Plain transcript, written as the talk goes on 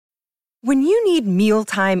When you need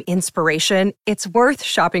mealtime inspiration, it's worth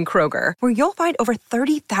shopping Kroger, where you'll find over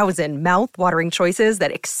 30,000 mouth-watering choices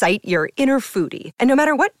that excite your inner foodie. And no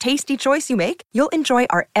matter what tasty choice you make, you'll enjoy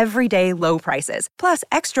our everyday low prices, plus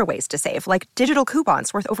extra ways to save, like digital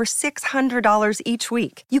coupons worth over $600 each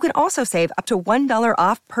week. You can also save up to $1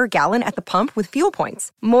 off per gallon at the pump with fuel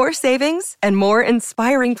points. More savings and more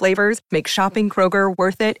inspiring flavors make shopping Kroger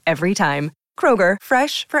worth it every time. Kroger,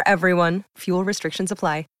 fresh for everyone. Fuel restrictions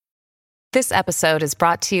apply. This episode is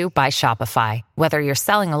brought to you by Shopify. Whether you're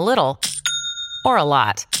selling a little or a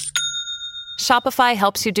lot, Shopify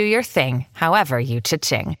helps you do your thing, however you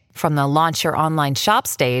cha-ching. From the launch your online shop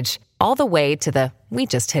stage, all the way to the we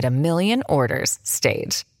just hit 1 million orders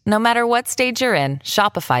stage. No matter what stage you're in,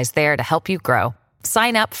 Shopify's there to help you grow.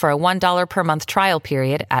 Sign up for a $1 per month trial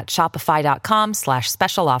period at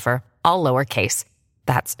shopify.com/special offer, all lowercase.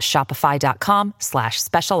 That's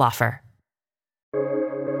shopify.com/special offer.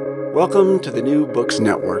 Welcome to the New Books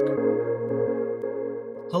Network.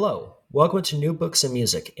 Hello, welcome to New Books and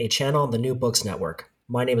Music, a channel on the New Books Network.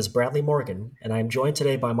 My name is Bradley Morgan, and I am joined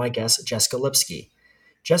today by my guest, Jessica Lipsky.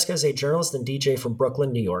 Jessica is a journalist and DJ from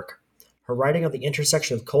Brooklyn, New York. Her writing on the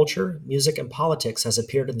intersection of culture, music, and politics has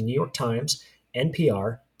appeared in the New York Times,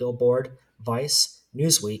 NPR, Billboard, Vice,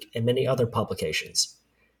 Newsweek, and many other publications.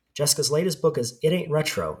 Jessica's latest book is It Ain't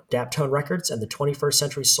Retro, Daptone Records and the 21st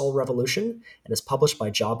Century Soul Revolution, and is published by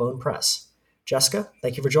Jawbone Press. Jessica,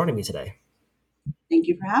 thank you for joining me today. Thank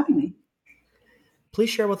you for having me. Please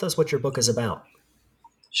share with us what your book is about.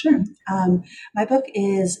 Sure. My book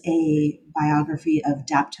is a biography of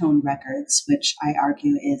Daptone Records, which I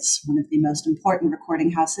argue is one of the most important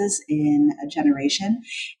recording houses in a generation.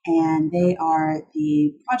 And they are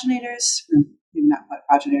the progenitors, maybe not quite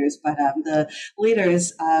progenitors, but the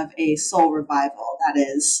leaders of a soul revival. That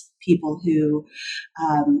is, people who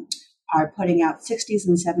are putting out 60s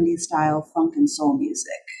and 70s style funk and soul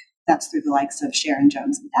music. That's through the likes of Sharon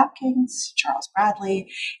Jones and Dap Kings, Charles Bradley,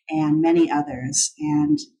 and many others.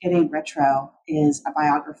 And It Ain't Retro is a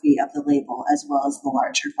biography of the label as well as the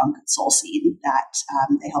larger funk and soul scene that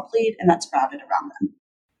they help lead and that's sprouted around them.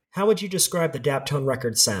 How would you describe the Daptone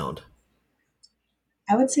Records sound?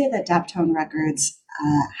 I would say that Daptone Records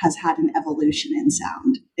has had an evolution in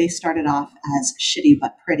sound. They started off as Shitty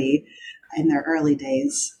But Pretty in their early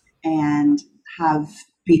days and have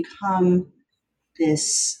become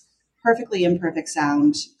this perfectly imperfect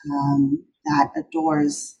sound that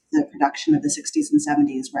adores the production of the 60s and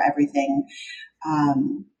 70s, where everything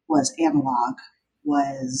was analog,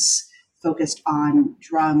 was focused on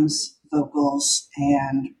drums, vocals,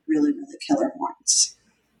 and really, really killer horns.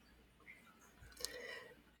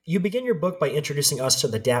 You begin your book by introducing us to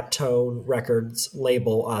the Daptone Records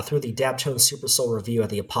label through the Daptone Super Soul Review at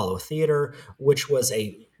the Apollo Theater, which was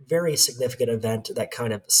a very significant event that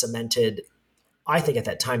kind of cemented, I think at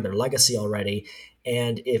that time, their legacy already.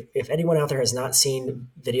 And if anyone out there has not seen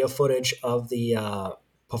video footage of the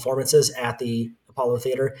performances at the Apollo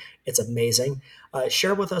Theater, it's amazing.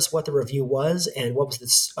 Share with us what the review was and what was the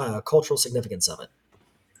cultural significance of it.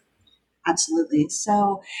 Absolutely.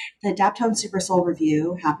 So the Daptone Super Soul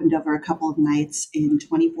Review happened over a couple of nights in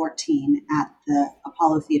 2014 at the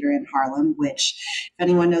Apollo Theater in Harlem, which, if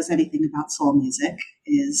anyone knows anything about soul music,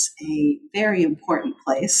 is a very important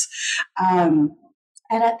place. And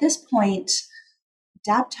at this point,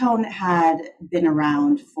 Daptone had been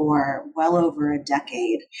around for well over a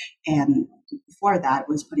decade, and before that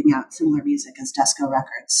was putting out similar music as Desco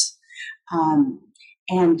Records.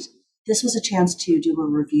 And this was a chance to do a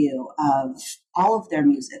review of all of their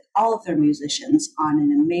music, all of their musicians on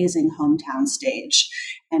an amazing hometown stage,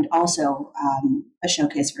 and also a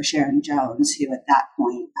showcase for Sharon Jones, who at that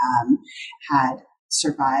point had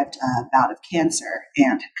survived a bout of cancer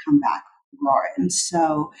and had come back roaring.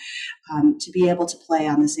 So to be able to play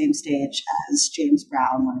on the same stage as James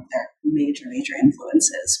Brown, one of their major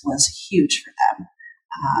influences, was huge for them.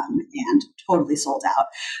 And totally sold out.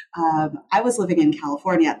 I was living in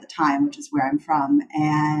California at the time, which is where I'm from,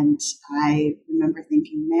 and I remember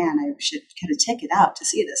thinking, man, I should get a ticket out to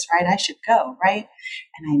see this, right? I should go, right?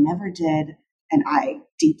 And I never did, and I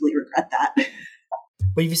deeply regret that.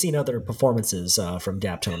 But you've seen other performances from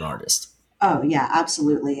Daptone artists. Oh, yeah,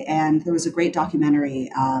 absolutely. And there was a great documentary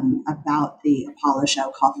about the Apollo show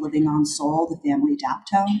called Living on Soul, The Family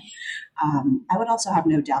Daptone. I would also have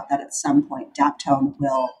no doubt that at some point Daptone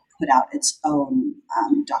will put out its own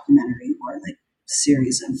documentary or like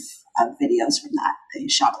series of videos from that. They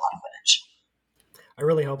shot a lot of footage. I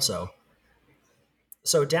really hope so.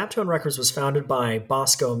 So Daptone Records was founded by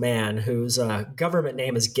Bosco Mann, whose government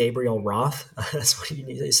name is Gabriel Roth. That's what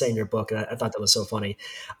you say in your book, and I thought that was so funny.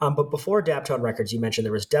 But before Daptone Records, you mentioned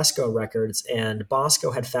there was Desco Records, and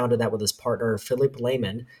Bosco had founded that with his partner Philippe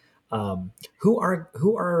Lehman. Who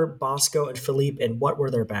are Bosco and Philippe, and what were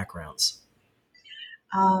their backgrounds?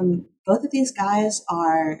 Both of these guys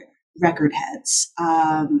are record heads.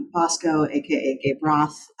 Bosco, aka Gabe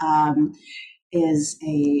Roth, is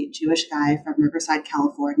a Jewish guy from Riverside,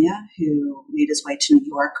 California, who made his way to New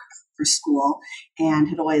York for school and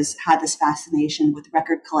had always had this fascination with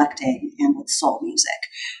record collecting and with soul music.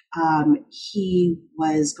 He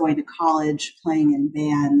was going to college, playing in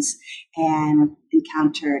bands, and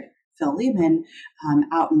encountered Phil Lehman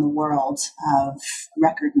out in the world of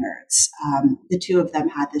record nerds. The two of them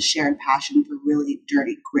had this shared passion for really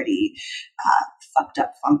dirty, gritty, fucked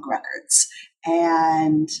up funk records.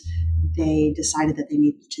 And they decided that they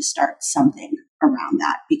needed to start something around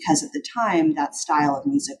that because at the time that style of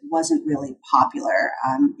music wasn't really popular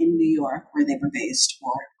in New York where they were based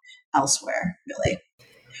or elsewhere, really.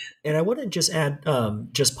 And I wouldn't just add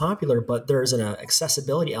just popular, but there's an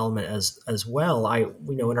accessibility element as well.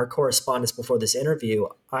 In our correspondence before this interview,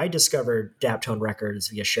 I discovered Daptone Records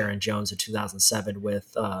via Sharon Jones in 2007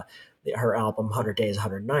 with her album 100 Days,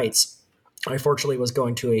 100 Nights. I fortunately was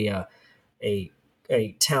going to a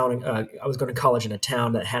town. I was going to college in a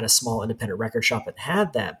town that had a small independent record shop that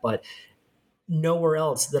had that, but nowhere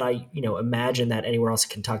else that I, imagine that anywhere else in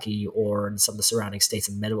Kentucky or in some of the surrounding states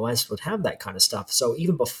in the Midwest would have that kind of stuff. So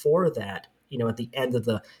even before that, at the end of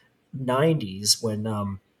the 90s when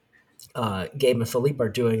Gabe and Philippe are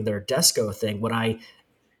doing their Desco thing, would I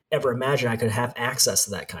ever imagine I could have access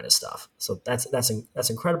to that kind of stuff? So that's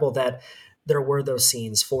incredible that there were those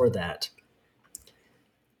scenes for that.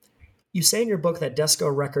 You say in your book that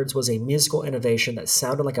Desco Records was a musical innovation that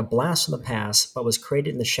sounded like a blast from the past, but was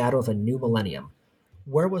created in the shadow of a new millennium.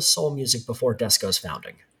 Where was soul music before Desco's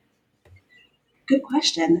founding? Good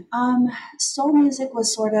question. Soul music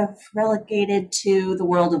was sort of relegated to the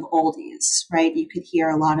world of oldies, right? You could hear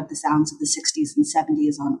a lot of the sounds of the 60s and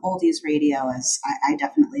 70s on oldies radio, as I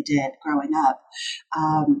definitely did growing up.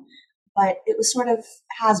 But it was sort of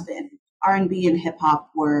has been. R&B and hip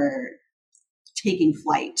hop were taking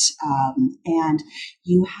flight. And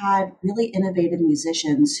you had really innovative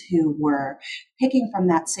musicians who were picking from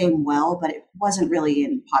that same well, but it wasn't really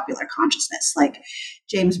in popular consciousness. Like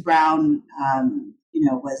James Brown,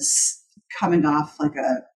 was coming off like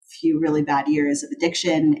a few really bad years of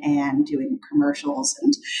addiction and doing commercials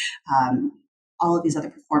and all of these other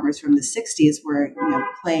performers from the 60s were,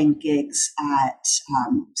 playing gigs at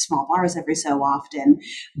small bars every so often,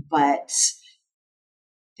 but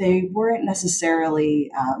they weren't necessarily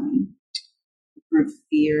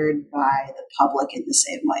revered by the public in the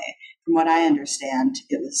same way. From what I understand,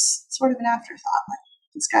 it was sort of an afterthought. Like,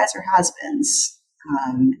 these guys are has-beens,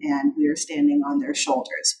 and we are standing on their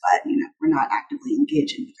shoulders, but we're not actively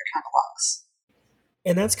engaging with their catalogs.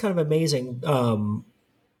 And that's kind of amazing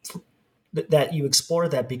that you explore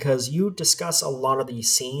that, because you discuss a lot of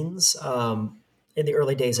these scenes in the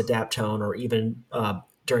early days of Daptone, or even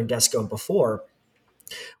during Desco and before,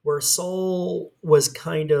 where soul was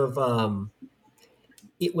kind of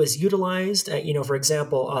it was utilized. For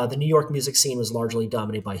example, the New York music scene was largely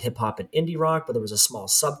dominated by hip hop and indie rock, but there was a small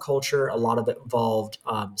subculture. A lot of it involved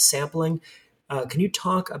sampling. Can you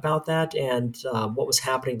talk about that and what was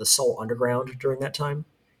happening in the soul underground during that time?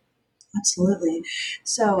 Absolutely.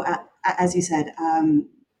 So, as you said,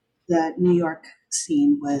 the New York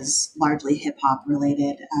scene was largely hip hop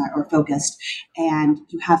related or focused, and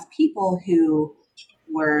you have people who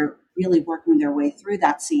were really working their way through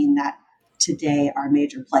that scene that today are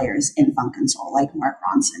major players in funk and soul, like Mark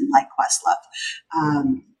Ronson, like Questlove,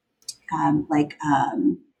 like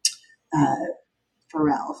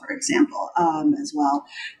Pharrell, for example, as well.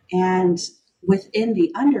 And within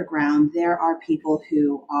the underground, there are people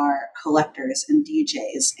who are collectors and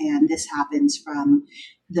DJs, and this happens from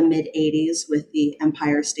the mid 80s with the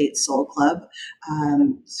Empire State Soul Club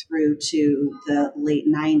through to the late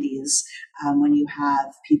 90s when you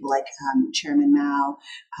have people like Chairman Mao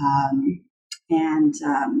and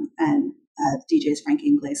DJs Frankie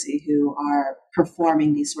and Glacy, who are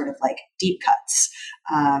performing these sort of like deep cuts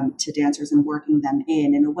to dancers and working them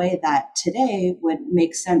in a way that today would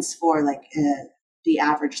make sense for like the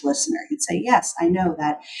average listener. He'd say, yes, I know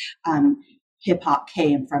that hip hop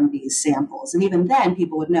came from these samples. And even then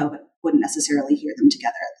people would know, but wouldn't necessarily hear them together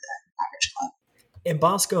at the average club. And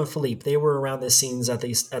Bosco and Philippe, they were around the scenes at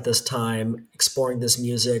this time, exploring this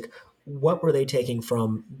music. What were they taking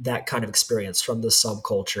from that kind of experience, from the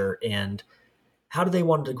subculture, and how did they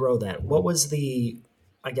want to grow that? What was the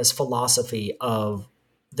I guess, philosophy of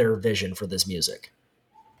their vision for this music?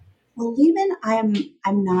 Well, Lehman,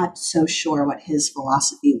 I'm not so sure what his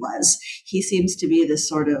philosophy was. He seems to be this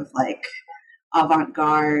sort of like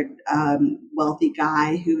avant-garde, wealthy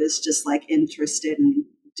guy who is just like interested in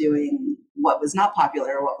doing what was not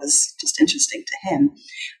popular or what was just interesting to him.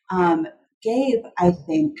 Gabe, I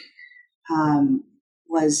think,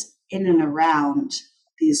 was in and around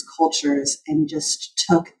these cultures and just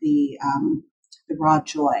took the raw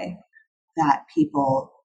joy that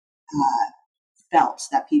people felt,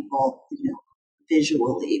 that people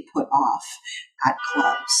visually put off at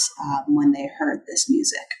clubs when they heard this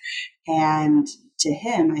music. And to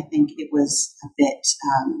him, I think it was a bit,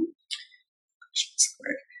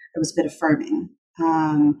 it was a bit affirming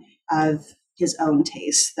of his own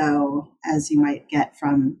taste, though, as you might get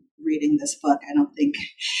from reading this book, I don't think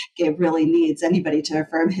Gabe really needs anybody to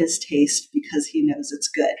affirm his taste because he knows it's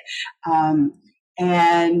good.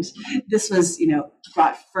 And this was,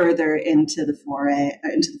 brought further into the fore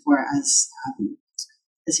as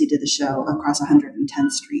he did the show across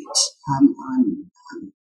 110th Street on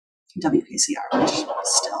WKCR, which is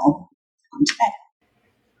still on today.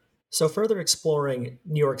 So further exploring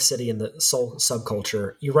New York City and the soul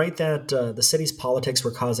subculture, you write that the city's politics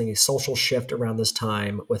were causing a social shift around this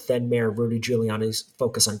time, with then Mayor Rudy Giuliani's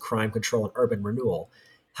focus on crime control and urban renewal.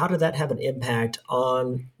 How did that have an impact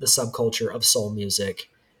on the subculture of soul music,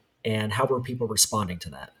 and how were people responding to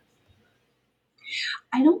that?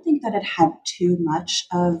 I don't think that it had too much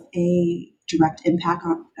of a direct impact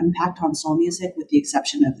on soul music, with the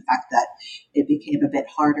exception of the fact that it became a bit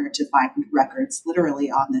harder to find records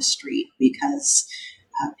literally on the street because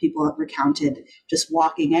people recounted just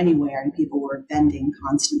walking anywhere and people were vending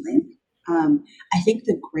constantly. I think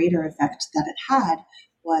the greater effect that it had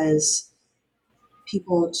was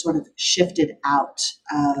people sort of shifted out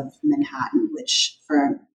of Manhattan, which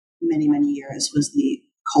for many, many years was the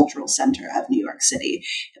cultural center of New York City.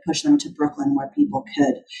 It pushed them to Brooklyn, where people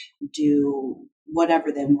could do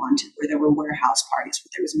whatever they wanted, where there were warehouse parties,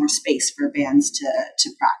 where there was more space for bands to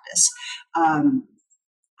practice.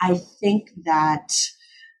 I think that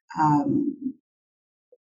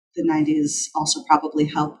the 90s also probably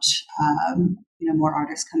helped, more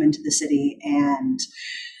artists come into the city and,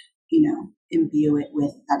 imbue it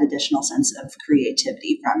with that additional sense of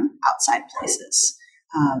creativity from outside places.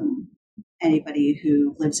 Anybody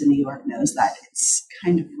who lives in New York knows that it's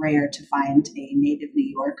kind of rare to find a native New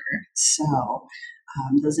Yorker. So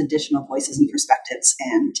those additional voices and perspectives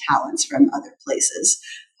and talents from other places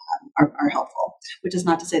are helpful, which is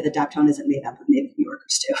not to say that Daptone isn't made up of native New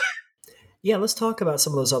Yorkers too. Yeah, let's talk about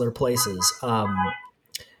some of those other places.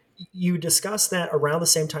 You discussed that around the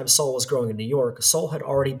same time soul was growing in New York, soul had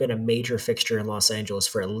already been a major fixture in Los Angeles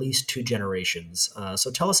for at least 2 generations.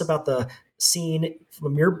 So tell us about the scene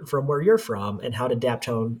from where you're from, and how did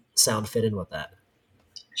Daptone sound fit in with that?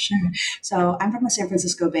 Sure. So I'm from the San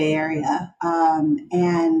Francisco Bay Area,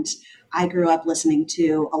 and I grew up listening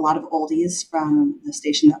to a lot of oldies from the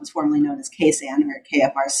station that was formerly known as KSAN or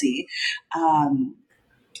KFRC.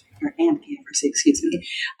 And KFRC, excuse me,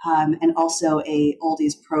 and also a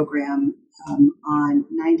oldies program on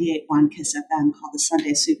 98.1 KISS FM called the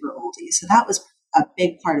Sunday Super Oldies. So that was a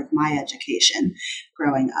big part of my education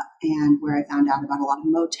growing up, and where I found out about a lot of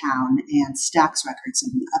Motown and Stax Records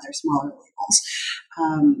and other smaller labels.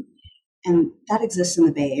 And that exists in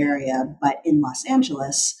the Bay Area, but in Los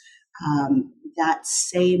Angeles, that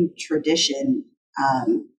same tradition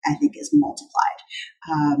I think is multiplied.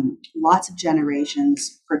 Lots of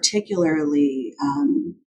generations, particularly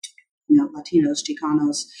Latinos,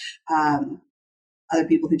 Chicanos, other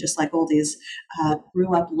people who just like oldies,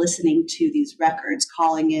 grew up listening to these records,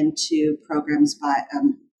 calling into programs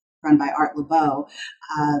run by Art Laboe,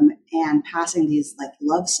 and passing these like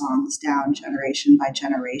love songs down generation by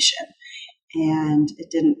generation. And it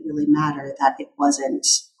didn't really matter that it wasn't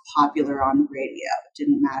popular on the radio. It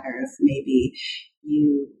didn't matter if maybe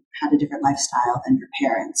you had a different lifestyle than your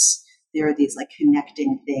parents. There are these like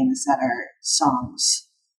connecting things that are songs,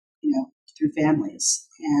 through families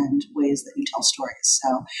and ways that you tell stories.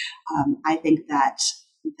 So I think that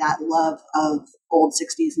love of old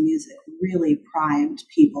 60s music really primed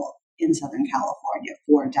people in Southern California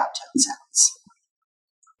for Daptone sounds.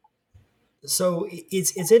 So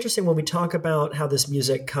it's interesting when we talk about how this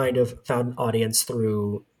music kind of found an audience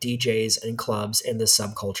through DJs and clubs and this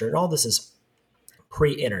subculture, and all this is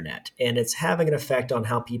pre-internet, and it's having an effect on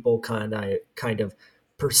how people kind of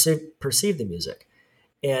perceive the music.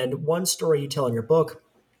 And one story you tell in your book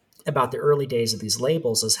about the early days of these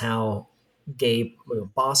labels is how Gabe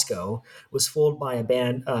Bosco was fooled by a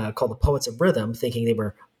band called the Poets of Rhythm, thinking they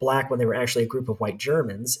were black when they were actually a group of white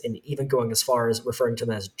Germans, and even going as far as referring to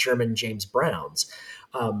them as German James Browns.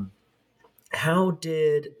 How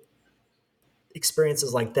did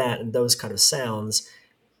experiences like that and those kind of sounds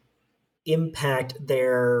impact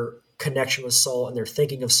their connection with soul and their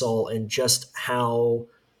thinking of soul, and just how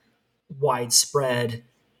widespread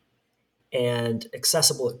and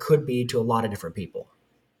accessible it could be to a lot of different people?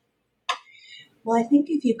 Well, I think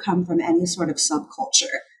if you come from any sort of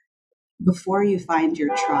subculture, before you find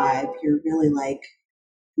your tribe, you're really like,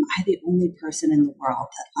 am I the only person in the world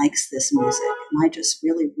that likes this music? Am I just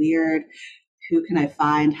really weird? Who can I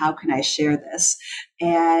find? How can I share this?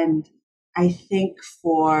 And I think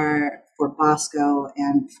for Bosco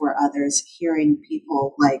and for others, hearing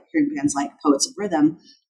bands like Poets of Rhythm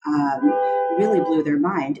really blew their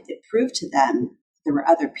mind. It proved to them there were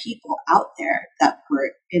other people out there that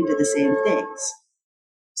were into the same things.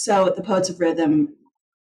 So the Poets of Rhythm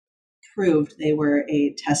proved they were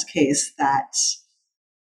a test case that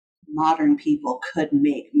modern people could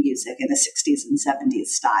make music in a 60s and 70s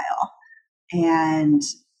style. And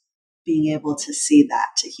being able to see that,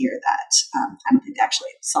 to hear that, I don't think I actually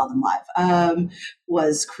saw them live,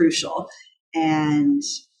 was crucial. And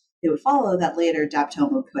it would follow that later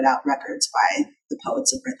Daptone would put out records by the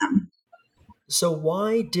Poets of Rhythm. So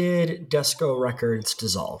why did Desco Records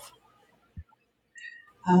dissolve?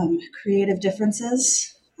 Creative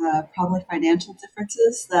differences, probably financial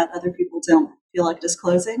differences that other people don't feel like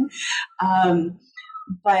disclosing.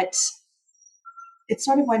 But it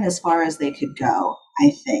sort of went as far as they could go,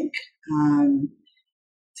 I think.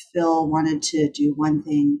 Phil wanted to do one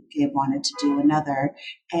thing, Gabe wanted to do another.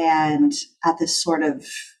 And at this sort of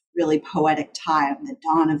really poetic time, the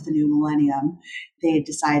dawn of the new millennium, they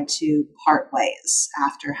decided to part ways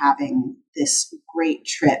after having this great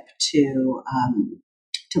trip to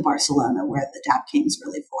Barcelona, where the Dap Kings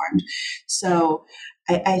really formed. So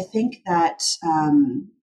I think that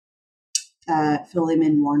Phil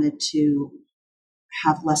Lehman wanted to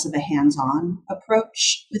have less of a hands-on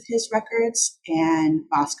approach with his records, and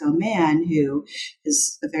Bosco Mann, who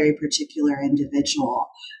is a very particular individual,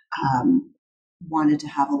 wanted to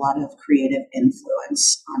have a lot of creative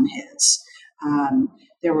influence on his.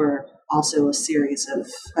 There were also a series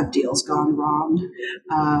of deals gone wrong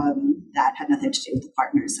that had nothing to do with the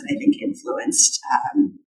partners that I think influenced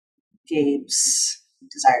Gabe's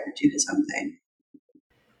desire to do his own thing.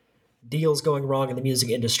 Deals going wrong in the music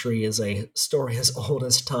industry is a story as old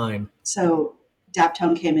as time. So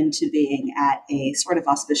Daptone came into being at a sort of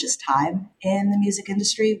auspicious time in the music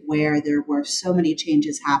industry, where there were so many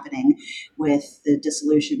changes happening with the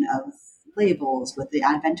dissolution of labels, with the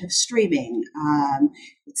advent of streaming,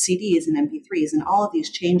 with CDs and MP3s, and all of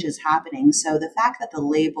these changes happening. So the fact that the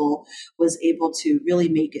label was able to really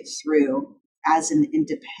make it through as an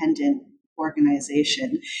independent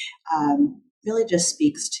organization really just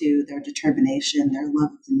speaks to their determination, their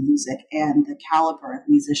love of the music, and the caliber of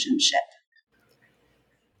musicianship.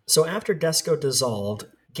 So after Desco dissolved,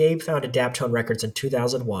 Gabe founded Daptone Records in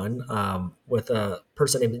 2001 with a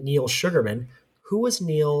person named Neil Sugarman. Who was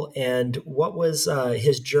Neil, and what was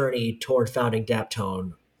his journey toward founding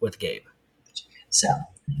Daptone with Gabe? So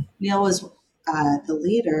Neil was the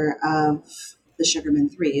leader of the Sugarman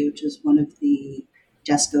Three, which is one of the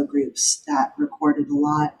Desco groups that recorded a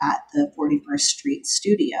lot at the 41st Street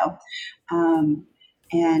studio.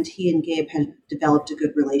 And he and Gabe had developed a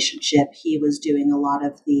good relationship. He was doing a lot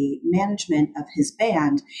of the management of his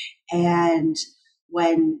band. And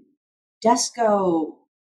when Desco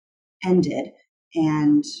ended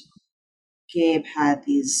and Gabe had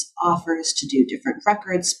these offers to do different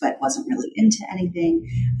records, but wasn't really into anything,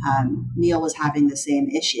 Neil was having the same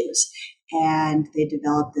issues. And they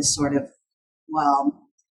developed this sort of, well,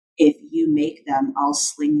 if you make them, I'll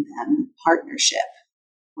sling them partnership,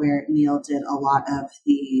 where Neil did a lot of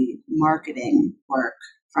the marketing work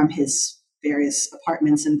from his various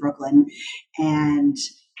apartments in Brooklyn, and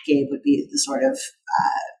Gabe would be the sort of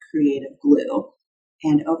creative glue.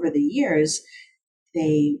 And over the years,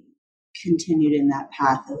 they continued in that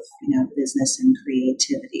path of business and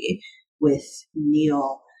creativity, with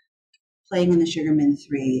Neil playing in the Sugarman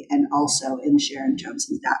Three and also in Sharon Jones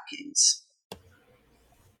and Dap Kings.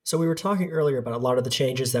 So we were talking earlier about a lot of the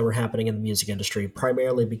changes that were happening in the music industry,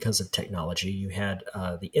 primarily because of technology. You had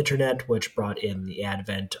the internet, which brought in the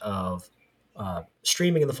advent of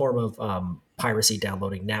streaming in the form of piracy,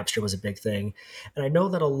 downloading. Napster was a big thing. And I know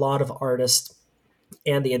that a lot of artists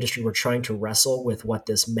and the industry were trying to wrestle with what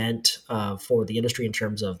this meant for the industry in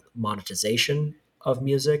terms of monetization of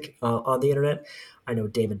music on the internet. I know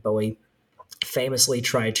David Bowie famously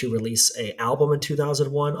tried to release an album in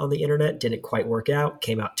 2001 on the internet, didn't quite work out,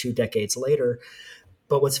 came out 2 decades later.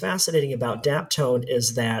 But what's fascinating about Daptone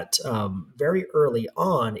is that very early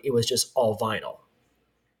on, it was just all vinyl.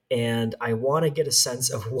 And I want to get a sense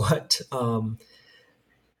of what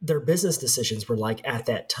their business decisions were like at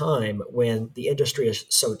that time when the industry is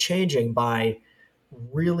so changing by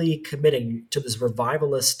really committing to this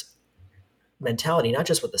revivalist mentality, not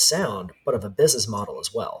just with the sound, but of a business model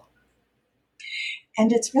as well.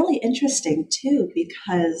 And it's really interesting too,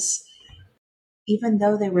 because even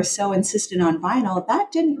though they were so insistent on vinyl,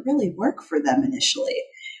 that didn't really work for them initially.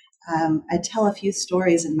 I tell a few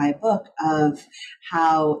stories in my book of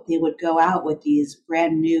how they would go out with these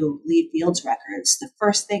brand new Lee Fields records, the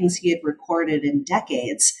first things he had recorded in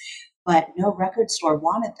decades, but no record store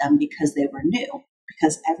wanted them because they were new,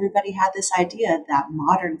 because everybody had this idea that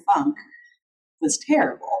modern funk was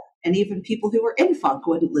terrible. And even people who were in funk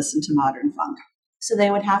wouldn't listen to modern funk. So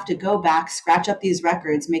they would have to go back, scratch up these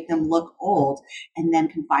records, make them look old, and then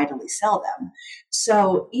confidently sell them.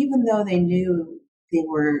 So even though they knew they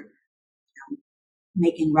were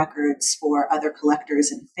making records for other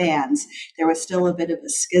collectors and fans, there was still a bit of a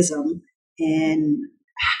schism in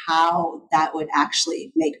how that would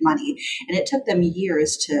actually make money. And it took them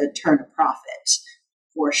years to turn a profit,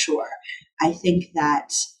 for sure. I think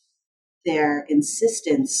that their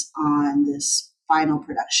insistence on this vinyl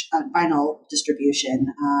production, vinyl distribution,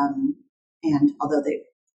 and although they,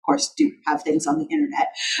 of course, do have things on the internet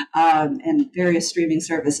and various streaming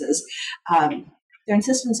services, their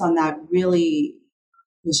insistence on that really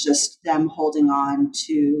was just them holding on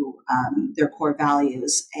to their core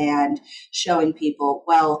values and showing people,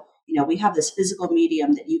 well, you know, we have this physical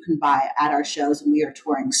medium that you can buy at our shows, and we are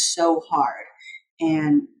touring so hard,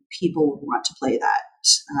 and people would want to play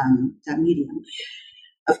that medium.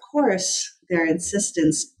 Of course, their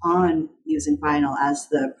insistence on using vinyl as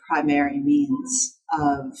the primary means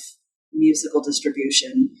of musical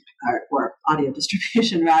distribution, or audio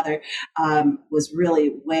distribution rather, was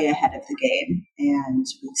really way ahead of the game. And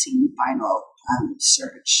we've seen vinyl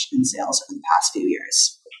surge in sales over the past few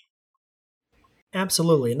years.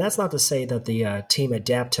 Absolutely. And that's not to say that the team at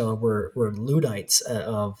Daptone were Luddites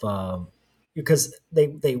because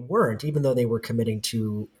they weren't, even though they were committing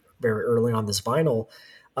to very early on this vinyl.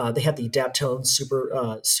 They had the Daptone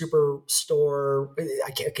Superstore.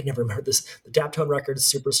 I can never remember this. The Daptone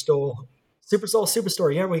Records Superstore.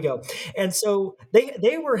 Superstore. Here we go. And so they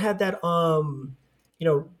had that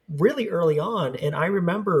really early on. And I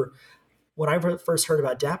remember when I first heard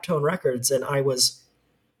about Daptone Records, and I was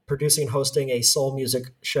producing and hosting a soul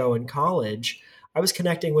music show in college, I was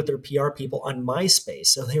connecting with their PR people on MySpace.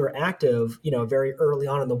 So they were active, very early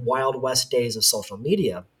on in the Wild West days of social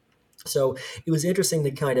media. So it was interesting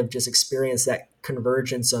to kind of just experience that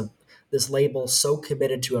convergence of this label so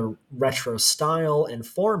committed to a retro style and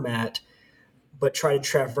format, but try to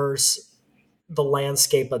traverse the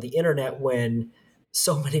landscape of the internet when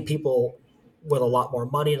so many people with a lot more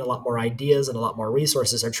money and a lot more ideas and a lot more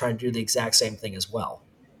resources are trying to do the exact same thing as well.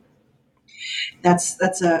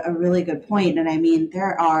 That's a really good point. And I mean,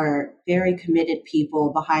 there are very committed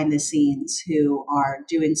people behind the scenes who are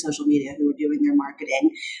doing social media, who are doing their marketing,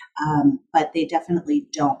 but they definitely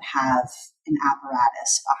don't have an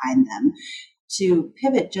apparatus behind them. To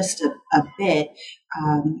pivot just a bit,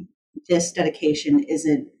 this dedication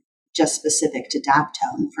isn't just specific to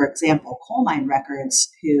Daptone. For example, Coal Mine Records,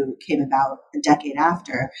 who came about a decade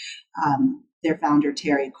after, their founder,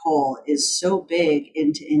 Terry Cole, is so big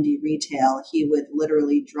into indie retail, he would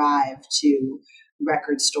literally drive to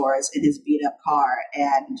record stores in his beat-up car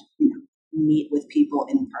and meet with people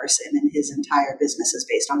in person, and his entire business is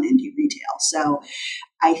based on indie retail. So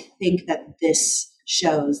I think that this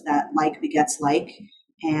shows that like begets like,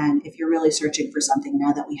 and if you're really searching for something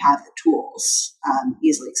now that we have the tools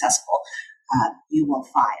easily accessible, you will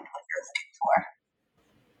find what you're looking for.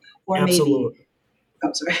 Or Absolutely. Maybe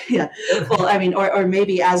oh, sorry. Yeah. Well, I mean, or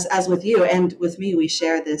maybe as with you and with me, we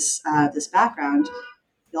share this this background.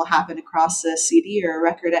 You'll happen across a CD or a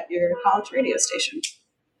record at your college radio station.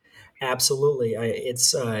 Absolutely,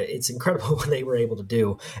 it's incredible what they were able to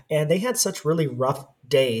do, and they had such really rough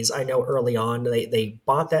days. I know early on they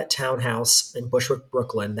bought that townhouse in Bushwick,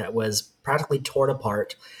 Brooklyn, that was practically torn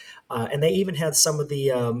apart, and they even had some of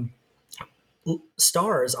the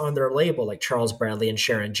stars on their label, like Charles Bradley and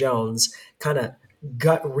Sharon Jones, kind of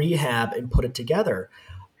gut rehab and put it together.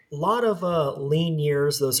 A lot of lean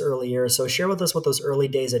years, those early years. So share with us what those early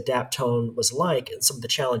days at Daptone was like and some of the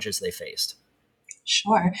challenges they faced.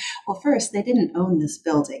 Sure. Well, first, they didn't own this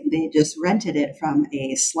building. They just rented it from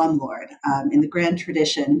a slumlord in the grand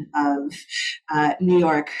tradition of New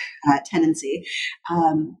York tenancy.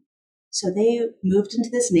 Um, so they moved into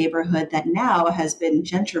this neighborhood that now has been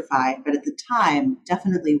gentrified, but at the time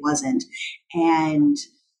definitely wasn't. And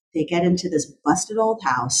they get into this busted old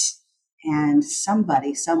house, and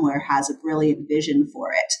somebody somewhere has a brilliant vision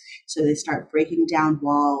for it. So they start breaking down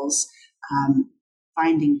walls, um,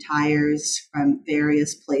 finding tires from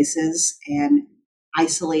various places, and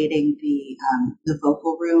isolating the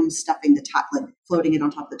vocal room, stuffing like floating it on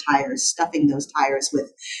top of the tires, stuffing those tires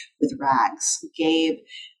with rags. Gabe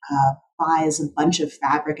buys a bunch of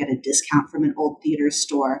fabric at a discount from an old theater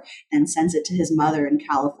store and sends it to his mother in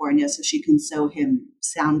California so she can sew him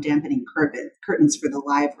sound dampening curtains for the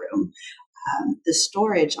live room. The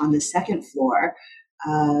storage on the second floor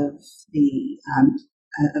of the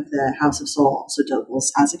House of Soul also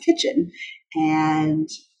doubles as a kitchen, and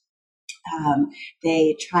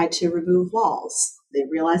they tried to remove walls. They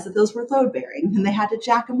realized that those were load bearing, and they had to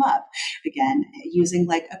jack them up again using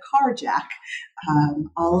like a car jack.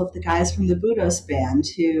 All of the guys from the Budos band,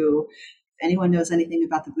 who, if anyone knows anything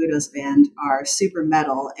about the Budos band, are super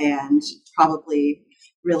metal and probably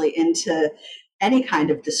really into any kind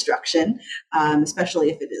of destruction, especially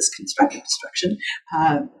if it is constructive destruction.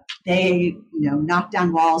 They, knocked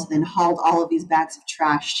down walls, then hauled all of these bags of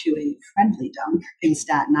trash to a friendly dump in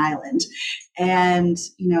Staten Island. And,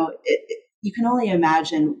 you can only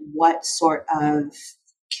imagine what sort of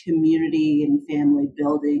community and family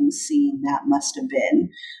building scene that must have been,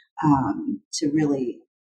 to really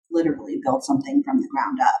literally build something from the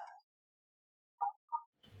ground up.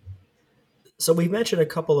 So we've mentioned a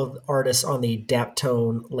couple of artists on the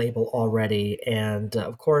Daptone label already, and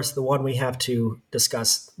of course, the one we have to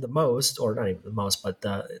discuss the most, or not even the most, but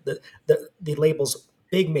the label's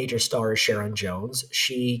big major star is Sharon Jones.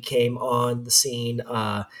 She came on the scene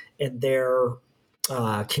in their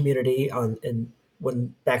community back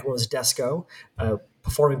when it was Desco,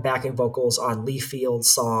 performing backing vocals on Lee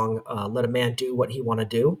Field's song "Let a Man Do What He Want to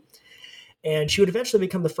Do," and she would eventually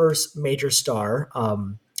become the first major star.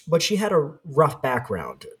 But she had a rough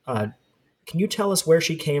background. Can you tell us where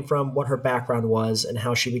she came from, what her background was, and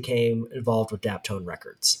how she became involved with Daptone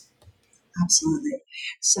Records? Absolutely.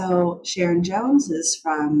 So Sharon Jones is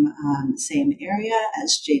from the same area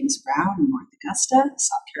as James Brown in North Augusta,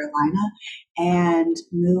 South Carolina, and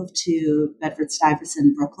moved to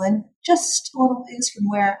Bedford-Stuyvesant, Brooklyn, just a little ways from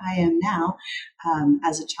where I am now,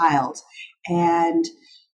 as a child. And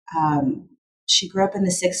she grew up in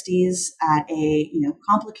the 60s at a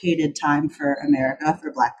complicated time for America,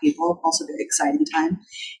 for Black people, also very exciting time,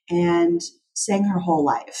 and sang her whole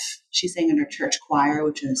life. She sang in her church choir,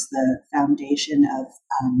 which is the foundation of,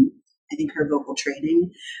 I think, her vocal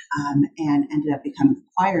training, and ended up becoming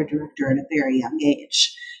a choir director at a very young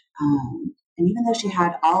age. And even though she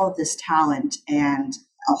had all of this talent and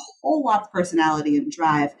a whole lot of personality and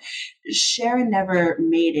drive, Sharon never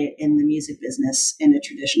made it in the music business in a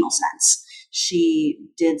traditional sense. She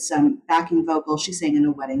did some backing vocals. She sang in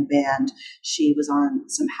a wedding band. She was on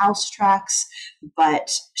some house tracks,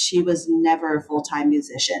 but she was never a full-time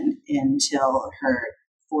musician until her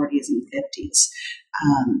 40s and 50s.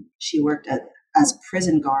 She worked as a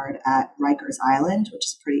prison guard at Rikers Island, which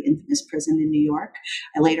is a pretty infamous prison in New York.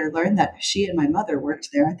 I later learned that she and my mother worked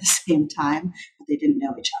there at the same time, but they didn't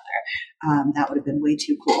know each other. That would have been way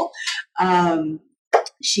too cool.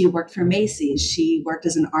 She worked for Macy's. She worked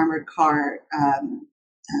as an armored car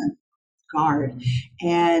guard,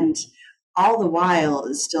 and all the while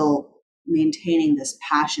is still maintaining this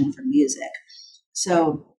passion for music.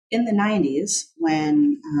 So in the 90s,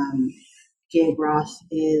 when Gabe Roth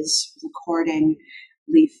is recording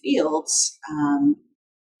Lee Fields,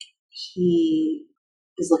 he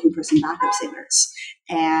is looking for some backup singers.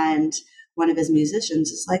 And one of his musicians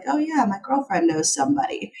is like, oh yeah, my girlfriend knows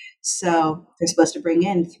somebody. So they're supposed to bring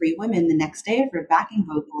in 3 women the next day for backing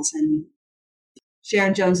vocals. And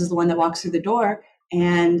Sharon Jones is the one that walks through the door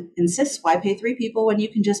and insists, why pay 3 people when you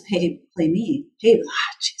can just play me? Hey,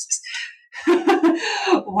 Jesus.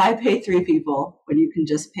 Why pay 3 people when you can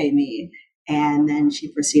just pay me? And then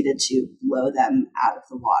she proceeded to blow them out of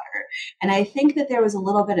the water. And I think that there was a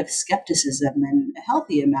little bit of skepticism, and a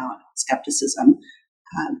healthy amount of skepticism,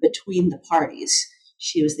 between the parties.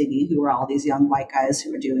 She was thinking, who are all these young white guys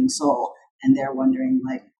who are doing soul? And they're wondering,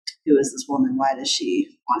 like, who is this woman? Why does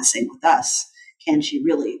she want to sing with us? Can she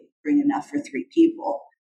really bring enough for 3 people?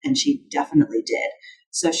 And she definitely did.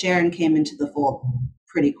 So Sharon came into the fold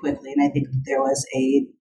pretty quickly. And I think that there was a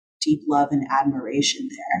deep love and admiration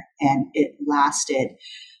there. And it lasted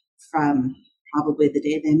from probably the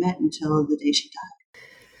day they met until the day she died.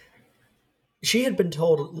 She had been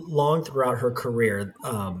told long throughout her career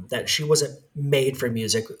that she wasn't made for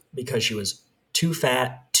music because she was too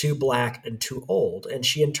fat, too black, and too old. And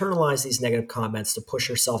she internalized these negative comments to push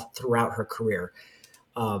herself throughout her career.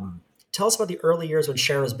 Tell us about the early years when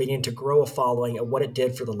Sharon was beginning to grow a following and what it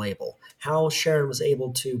did for the label. How Sharon was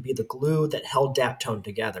able to be the glue that held Daptone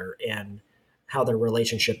together and how their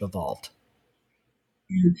relationship evolved.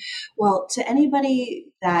 Well, to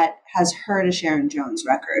anybody that has heard a Sharon Jones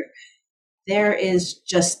record, there is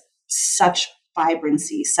just such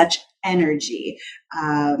vibrancy, such energy.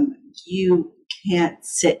 You can't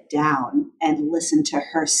sit down and listen to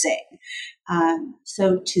her sing.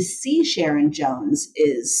 So to see Sharon Jones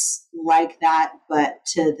is like that, but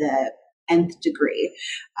to the nth degree.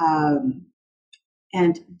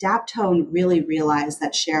 And Daptone really realized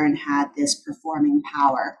that Sharon had this performing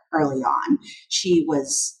power early on. She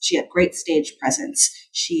had great stage presence.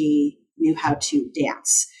 She knew how to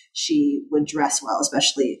dance. She would dress well,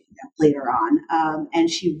 especially later on. And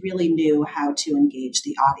she really knew how to engage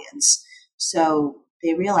the audience. So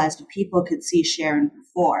they realized if people could see Sharon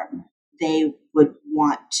perform, they would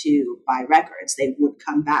want to buy records. They would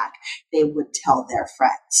come back. They would tell their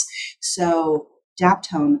friends. So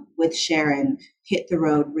Daptone with Sharon hit the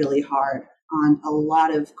road really hard on a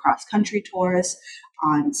lot of cross-country tours,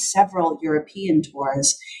 on several European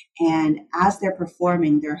tours. And as they're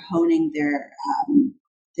performing, they're honing their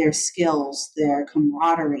skills, their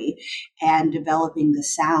camaraderie, and developing the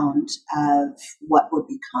sound of what would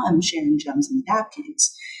become Sharon Jones and the Dap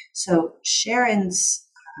Kings. So Sharon's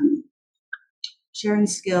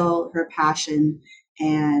skill, her passion,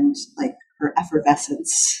 and like her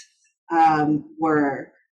effervescence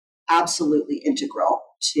were absolutely integral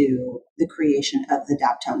to the creation of the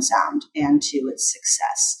Daptone sound and to its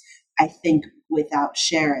success. I think without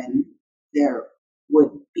Sharon, there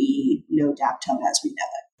would be no Daptone as we know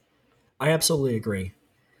it. I absolutely agree.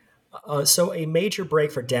 So a major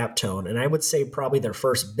break for Daptone, and I would say probably their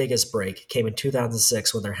first biggest break, came in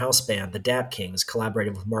 2006 when their house band, the Dap Kings,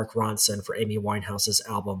 collaborated with Mark Ronson for Amy Winehouse's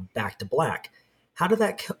album Back to Black. How did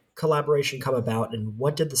that collaboration come about, and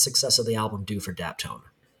what did the success of the album do for Daptone?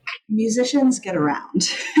 Musicians get around,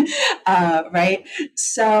 right?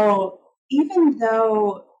 So even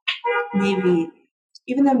though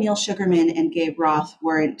Neil Sugarman and Gabe Roth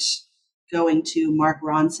weren't going to Mark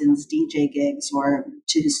Ronson's DJ gigs or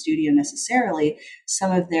to his studio necessarily,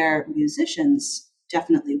 some of their musicians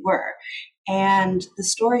definitely were. And the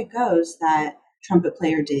story goes that trumpet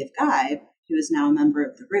player Dave Guy, who is now a member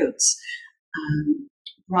of the Roots,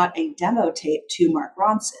 brought a demo tape to Mark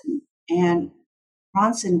Ronson. And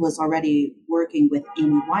Ronson was already working with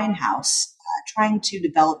Amy Winehouse, trying to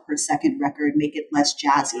develop her second record, make it less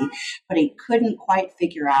jazzy, but he couldn't quite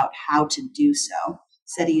figure out how to do so.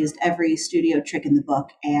 Said he used every studio trick in the book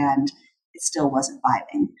and it still wasn't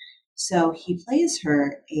vibing. So he plays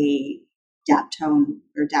her a Daptone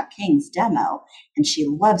or Dap Kings demo and she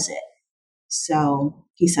loves it. So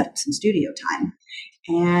he set up some studio time.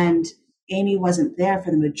 And Amy wasn't there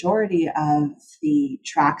for the majority of the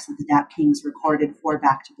tracks that the Dap Kings recorded for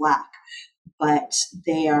Back to Black, but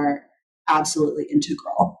they are absolutely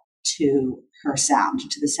integral to her sound,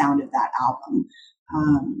 to the sound of that album.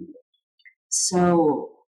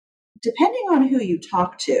 So depending on who you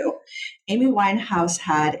talk to, Amy Winehouse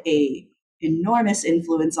had a enormous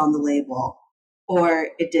influence on the label, or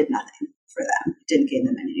it did nothing for them. It didn't gain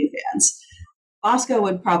them any new fans. Bosco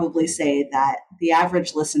would probably say that the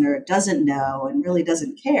average listener doesn't know and really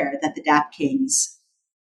doesn't care that the Dap Kings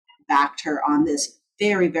backed her on this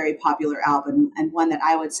very, very popular album, and one that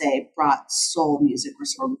I would say brought soul music or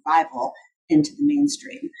soul revival into the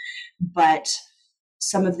mainstream. But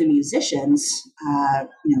some of the musicians,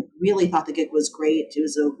 really thought the gig was great. It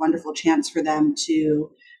was a wonderful chance for them to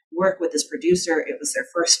work with this producer. It was their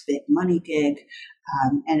first big money gig,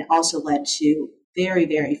 and it also led to very,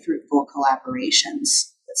 very fruitful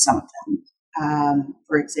collaborations with some of them.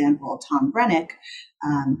 For example, Tom Brennick,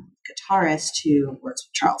 guitarist who works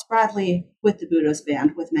with Charles Bradley, with the Budos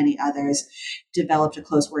Band, with many others, developed a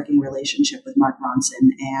close working relationship with Mark Ronson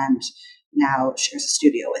and now shares a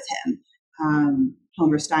studio with him.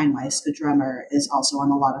 Homer Steinweiss, the drummer, is also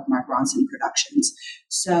on a lot of Mark Ronson productions.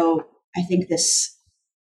 So I think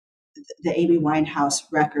the Amy Winehouse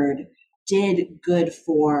record did good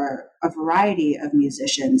for a variety of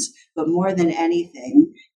musicians, but more than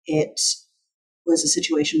anything, it was a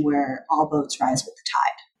situation where all boats rise with the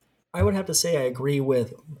tide. I would have to say I agree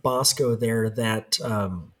with Bosco there that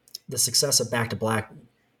the success of Back to Black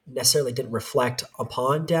necessarily didn't reflect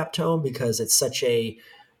upon Daptone because it's such a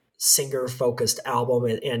singer-focused album,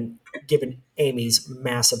 and given Amy's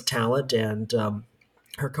massive talent and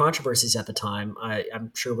her controversies at the time,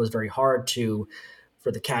 I'm sure it was very hard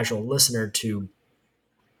for the casual listener to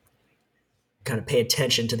kind of pay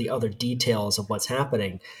attention to the other details of what's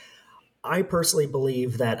happening. I personally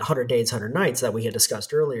believe that 100 Days, 100 Nights that we had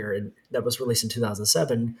discussed earlier and that was released in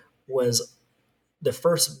 2007 was the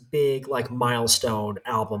first big like milestone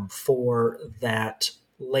album for that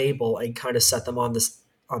label and kind of set them on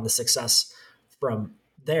the success from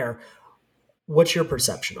there. What's your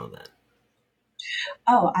perception on that?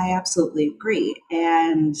 Oh, I absolutely agree.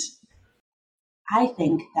 And I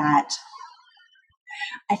think that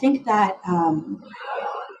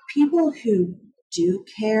people who do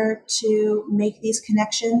care to make these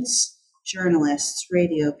connections, journalists,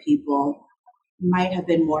 radio people, might have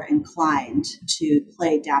been more inclined to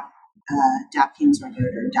play Dap King's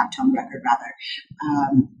record, or Daptone record rather,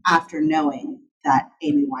 after knowing that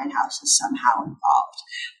Amy Winehouse is somehow involved.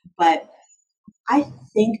 But I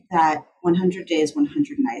think that 100 Days,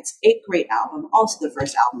 100 Nights, a great album, also the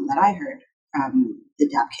first album that I heard from the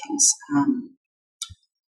Dap Kings,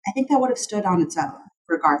 I think that would have stood on its own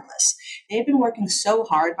regardless. They had been working so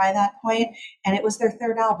hard by that point, and it was their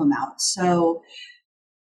third album out. So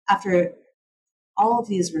after all of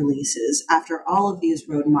these releases, after all of these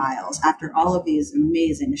road miles, after all of these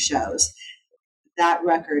amazing shows, that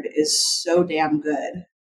record is so damn good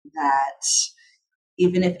that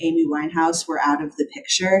even if Amy Winehouse were out of the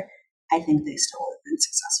picture, I think they still would have been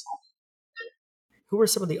successful. Who were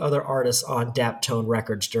some of the other artists on Daptone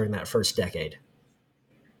Records during that first decade?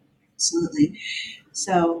 Absolutely.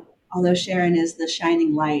 So, although Sharon is the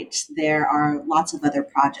shining light, there are lots of other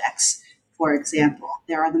projects. For example,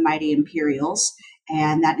 there are the Mighty Imperials,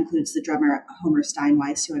 and that includes the drummer Homer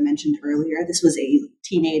Steinweiss, who I mentioned earlier. This was a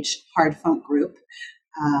teenage hard funk group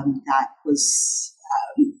that was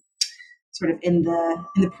sort of in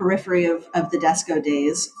the periphery of the disco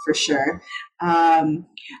days, for sure.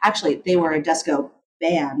 Actually, they were a disco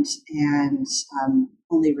band and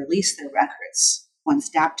only released their records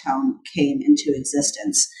once Daptone came into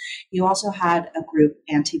existence. You also had a group,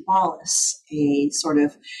 Antibalas, a sort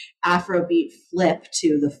of Afrobeat flip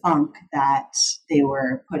to the funk that they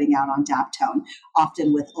were putting out on Daptone,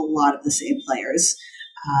 often with a lot of the same players.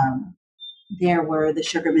 There were the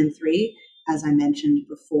Sugarman Three, as I mentioned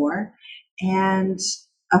before, and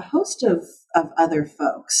a host of other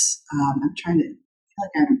folks. I'm trying to feel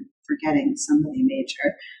like I'm forgetting somebody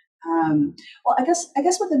major. Well, I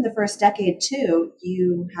guess within the first decade too,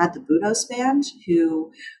 you had the Budos Band,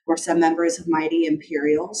 who were some members of Mighty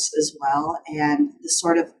Imperials as well, and the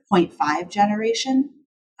sort of .5 generation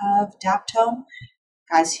of Daptone,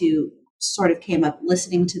 guys who sort of came up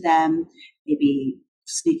listening to them, maybe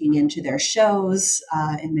sneaking into their shows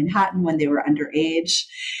in Manhattan when they were underage.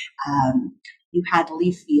 You had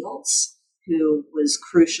Lee Fields, who was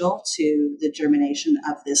crucial to the germination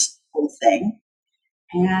of this whole thing.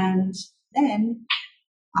 And then,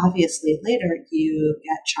 obviously, later you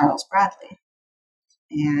get Charles Bradley,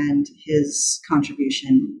 and his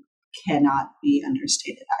contribution cannot be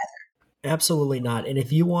understated either. Absolutely not. And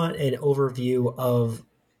if you want an overview of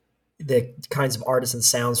the kinds of artists and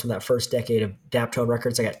sounds from that first decade of Daptone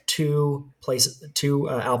Records, I got two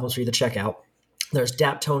albums for you to check out. There's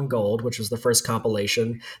Daptone Gold, which was the first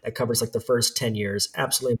compilation that covers like the first 10 years.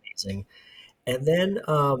 Absolutely amazing. And then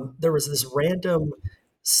there was this random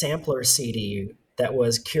sampler CD that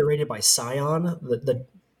was curated by Scion,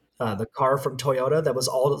 the car from Toyota, that was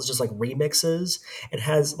all just like remixes. It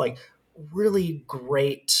has like really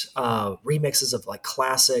great remixes of like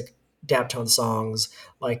classic Daptone songs,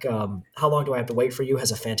 like How Long Do I Have to Wait for You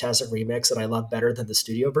has a fantastic remix that I love better than the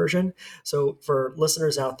studio version. So for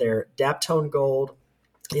listeners out there, Daptone Gold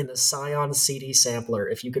in the Scion CD sampler,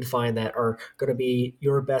 if you could find that, are going to be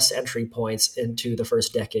your best entry points into the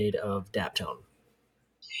first decade of Daptone.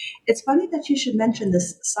 It's funny that you should mention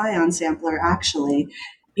this Scion sampler, actually,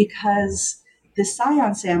 because the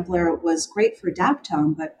Scion sampler was great for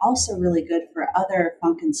Daptone, but also really good for other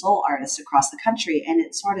funk and soul artists across the country, and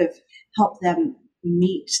it sort of helped them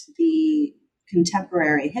meet the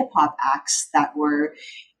contemporary hip-hop acts that were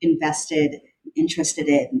interested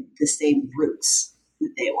in the same roots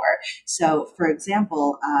that they were. So, for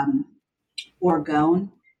example,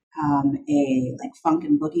 Orgone, a like funk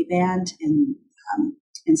and boogie band in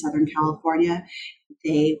Southern California,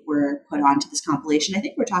 they were put onto this compilation. I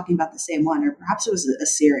think we're talking about the same one, or perhaps it was a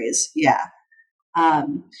series. Yeah.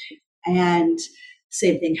 And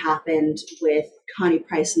same thing happened with Connie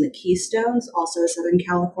Price and the Keystones, also a Southern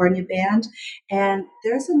California band. And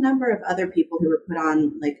there's a number of other people who were put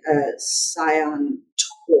on like a Scion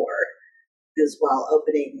tour as well,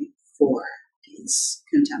 opening for these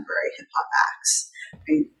contemporary hip hop acts.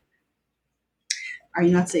 Are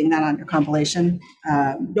you not seeing that on your compilation?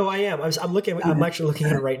 No, I am. I'm actually looking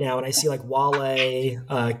at it right now, and I see like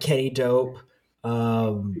Wale, Kenny Dope,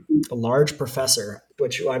 a Large Professor,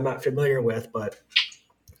 which I'm not familiar with, but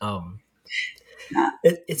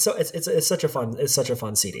it's such a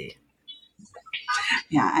fun CD.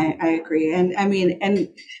 Yeah, I agree. And I mean, and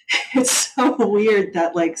it's so weird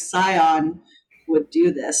that like Scion would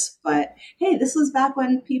do this, but hey, this was back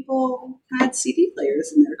when people had CD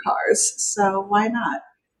players in their cars, so why not?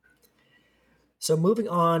 So moving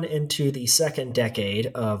on into the second decade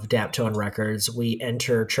of Daptone Records, we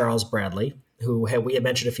enter Charles Bradley, who we had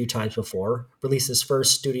mentioned a few times before, released his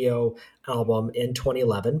first studio album in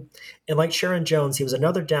 2011. And like Sharon Jones, he was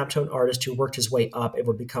another Daptone artist who worked his way up and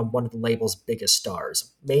would become one of the label's biggest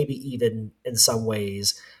stars, maybe even in some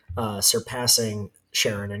ways surpassing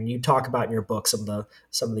Sharon. And you talk about in your book some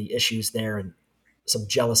of the issues there and some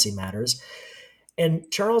jealousy matters. And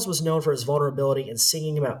Charles was known for his vulnerability and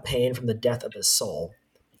singing about pain from the death of his soul.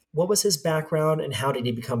 What was his background and how did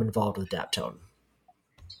he become involved with Daptone?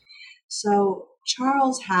 So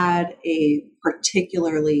Charles had a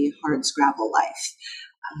particularly hard scrabble life.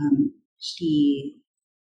 He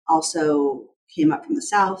also came up from the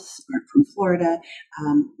South, or from Florida,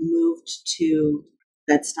 moved to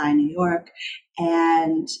Bed-Stuy, New York,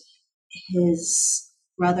 and his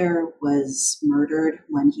brother was murdered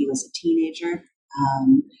when he was a teenager,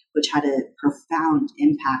 which had a profound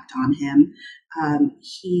impact on him.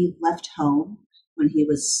 He left home when he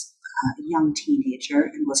was a young teenager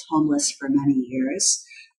and was homeless for many years,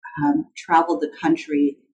 traveled the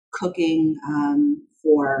country cooking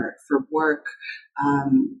for work,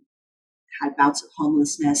 had bouts of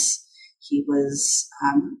homelessness. He was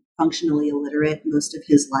functionally illiterate most of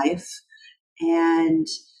his life, and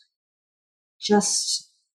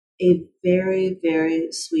just a very,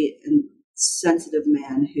 very sweet and sensitive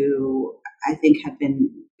man who I think had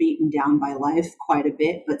been beaten down by life quite a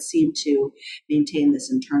bit, but seemed to maintain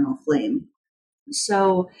this internal flame.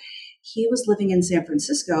 So he was living in San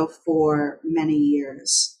Francisco for many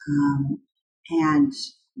years, and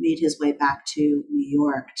made his way back to New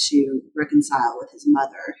York to reconcile with his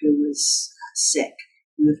mother, who was sick.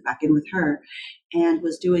 He moved back in with her and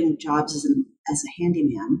was doing jobs as a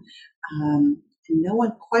handyman. And no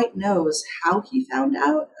one quite knows how he found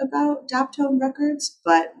out about Daptone Records,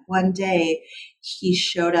 but one day he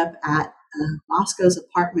showed up at Bosco's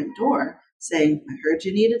apartment door saying, "I heard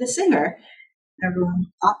you needed a singer."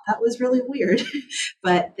 Everyone thought that was really weird,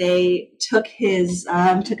 but they took his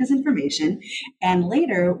information and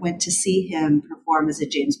later went to see him perform as a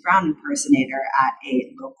James Brown impersonator at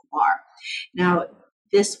a local bar. Now,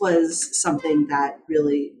 this was something that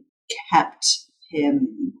really kept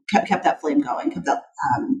that flame going, kept that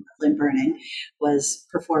flame burning, was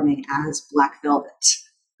performing as Black Velvet.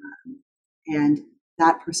 And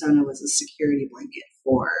that persona was a security blanket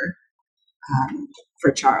for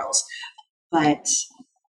Charles. But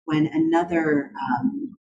when another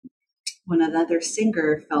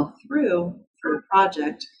singer fell through for the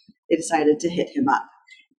project, they decided to hit him up.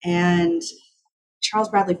 And Charles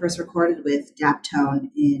Bradley first recorded with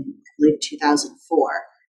Daptone in, I believe, 2004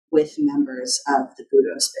 with members of the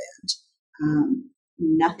Budos Band.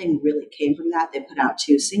 Nothing really came from that. They put out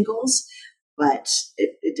 2 singles, but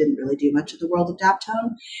it didn't really do much in the world of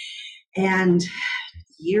Daptone. And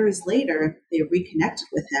years later, they reconnected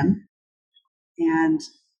with him, and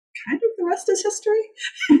kind of the rest is history.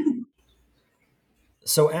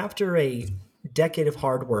 So after a decade of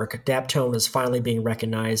hard work, Daptone is finally being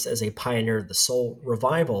recognized as a pioneer of the soul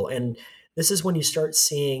revival. And this is when you start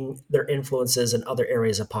seeing their influences in other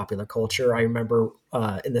areas of popular culture. I remember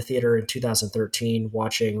in the theater in 2013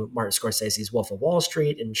 watching Martin Scorsese's Wolf of Wall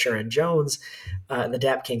Street, and Sharon Jones and the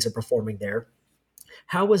Dap Kings are performing there.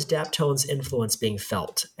 How was Daptone's influence being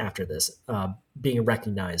felt after this, being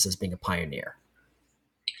recognized as being a pioneer?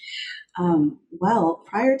 Well,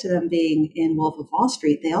 prior to them being in Wolf of Wall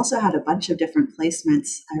Street, they also had a bunch of different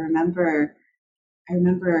placements. I remember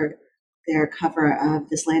their cover of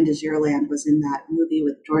This Land Is Your Land was in that movie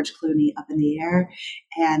with George Clooney, Up in the Air,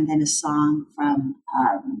 and then a song from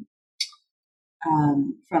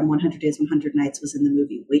 100 Days, 100 Nights was in the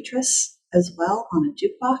movie Waitress as well on a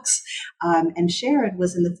jukebox. And Sharon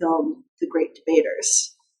was in the film The Great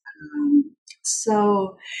Debaters.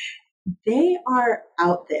 So they are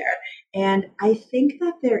out there. And I think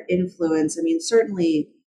that their influence, I mean,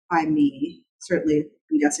 certainly by me, certainly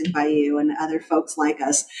I'm guessing by you and other folks like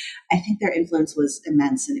us, I think their influence was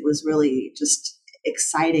immense. And it was really just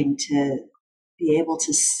exciting to be able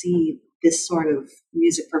to see this sort of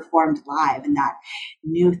music performed live and that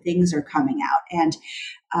new things are coming out. And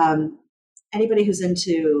anybody who's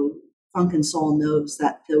into funk and soul knows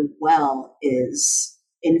that the well is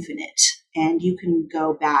infinite, and you can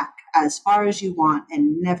go back as far as you want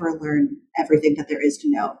and never learn everything that there is to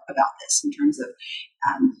know about this in terms of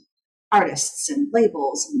artists and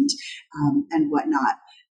labels and whatnot.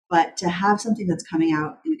 But to have something that's coming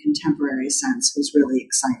out in a contemporary sense was really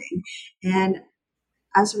exciting. And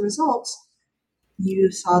as a result,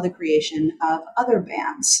 you saw the creation of other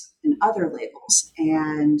bands and other labels.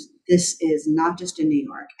 And this is not just in New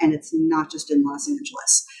York, and it's not just in Los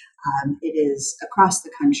Angeles. It is across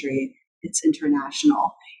the country. It's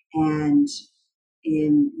international. And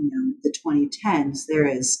in the 2010s, there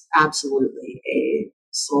is absolutely a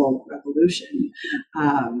soul revolution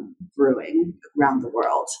brewing around the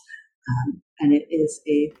world. And it is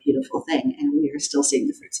a beautiful thing. And we are still seeing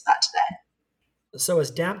the fruits of that today. So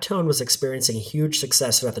as Daptone was experiencing huge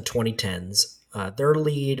success throughout the 2010s, their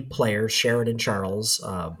lead players, Sharon and Charles,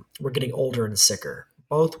 were getting older and sicker.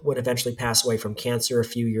 Both would eventually pass away from cancer a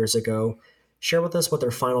few years ago. Share with us what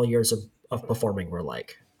their final years of performing were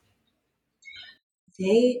like.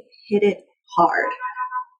 They hit it hard.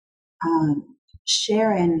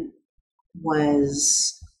 Sharon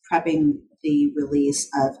was prepping the release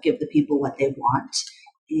of Give the People What They Want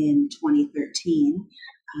in 2013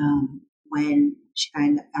 when she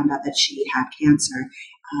found out that she had cancer,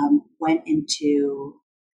 went into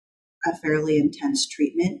a fairly intense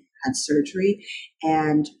treatment, had surgery,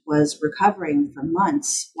 and was recovering for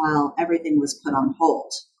months while everything was put on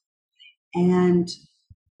hold. And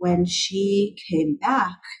when she came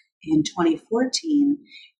back in 2014,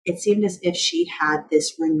 it seemed as if she had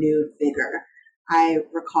this renewed vigor. I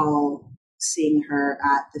recall seeing her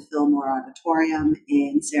at the Fillmore Auditorium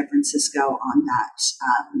in San Francisco on that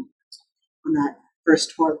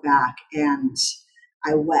first tour back, and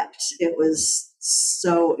I wept. It was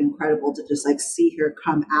so incredible to just see her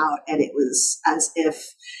come out, and it was as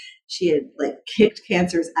if she had kicked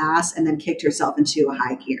cancer's ass and then kicked herself into a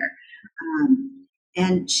high gear.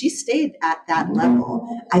 And she stayed at that level.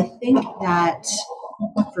 I think that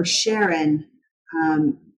for Sharon,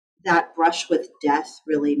 that brush with death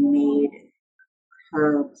really made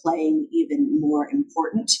her playing even more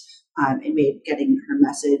important. It made getting her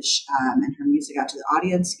message and her music out to the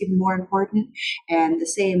audience even more important. And the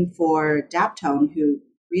same for Daptone, who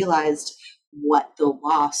realized what the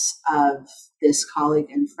loss of this colleague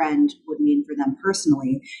and friend would mean for them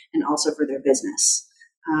personally and also for their business.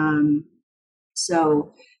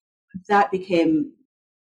 So that became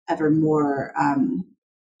ever more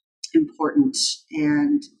important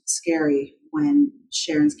and scary when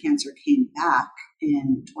Sharon's cancer came back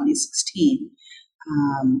in 2016.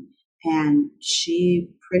 And she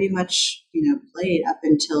pretty much, played up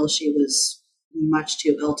until she was much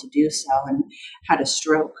too ill to do so and had a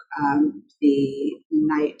stroke the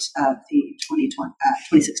night of the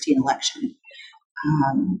 2016 election.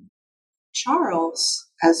 Charles,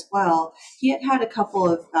 as well, he had a couple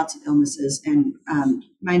of bouts of illnesses, and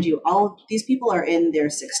mind you, all of these people are in their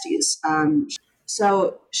 60s.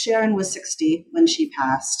 So Sharon was 60 when she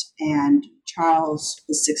passed, and Charles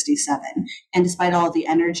was 67. And despite all of the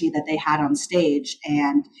energy that they had on stage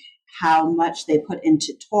and how much they put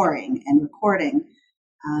into touring and recording,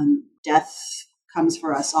 death comes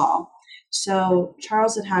for us all. So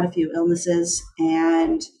Charles had a few illnesses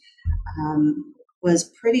and was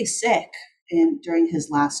pretty sick during his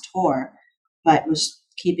last tour, but was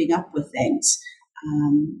keeping up with things.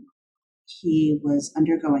 He was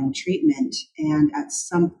undergoing treatment, and at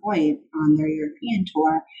some point on their European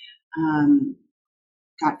tour,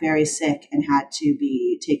 got very sick and had to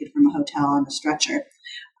be taken from a hotel on a stretcher.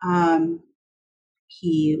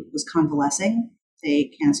 He was convalescing.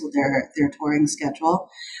 They canceled their touring schedule,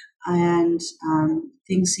 and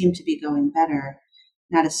things seemed to be going better.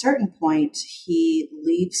 And at a certain point, he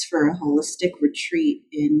leaves for a holistic retreat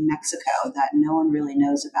in Mexico that no one really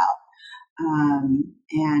knows about.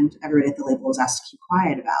 And everybody at the label was asked to keep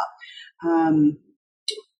quiet about.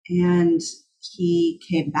 And he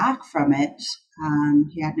came back from it.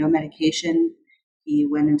 He had no medication. He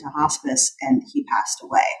went into hospice and he passed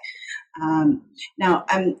away. Now,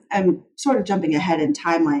 I'm sort of jumping ahead in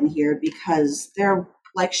timeline here because there,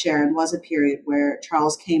 like Sharon, was a period where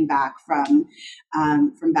Charles came back from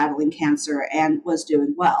battling cancer and was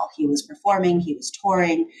doing well. He was performing, he was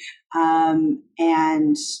touring,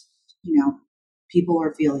 and people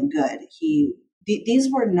were feeling good. These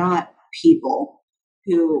were not people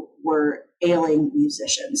who were ailing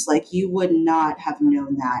musicians. You would not have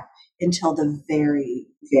known that until the very,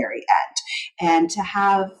 very end. And to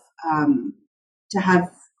have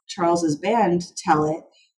Charles's band tell it,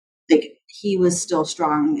 he was still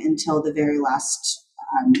strong until the very last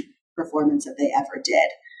performance that they ever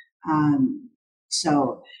did.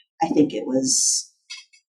 So I think it was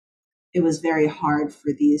very hard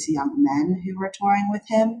for these young men who were touring with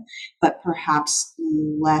him, but perhaps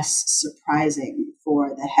less surprising for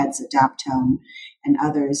the heads of Daptone and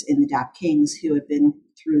others in the Dap Kings who had been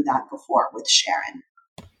through that before with Sharon.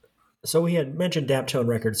 So we had mentioned Daptone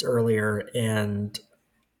Records earlier and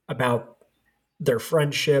about their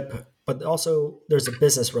friendship, but also there's a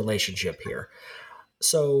business relationship here.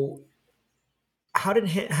 So how did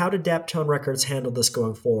Daptone Records handle this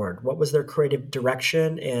going forward? What was their creative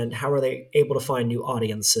direction, and how are they able to find new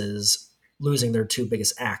audiences, losing their two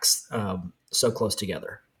biggest acts so close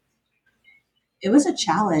together? It was a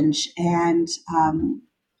challenge, and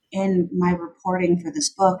in my reporting for this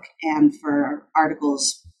book and for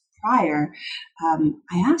articles prior,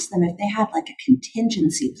 I asked them if they had like a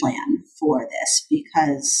contingency plan for this,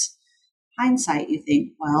 because hindsight, you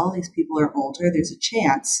think, well, these people are older, there's a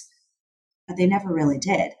chance, but they never really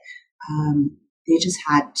did. They just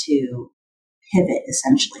had to pivot,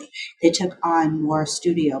 essentially. They took on more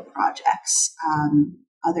studio projects.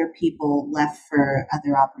 Other people left for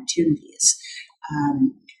other opportunities.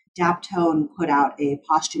 Daptone put out a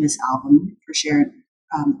posthumous album for Sharon,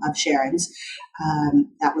 of Sharon's,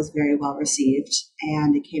 that was very well received,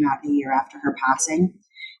 and it came out a year after her passing.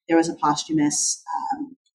 There was a posthumous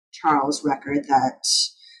Charles record that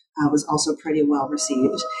was also pretty well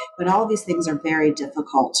received, but all of these things are very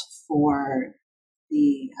difficult for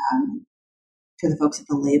the folks at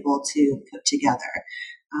the label to put together.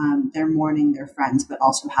 They're mourning their friends, but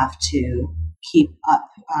also have to keep up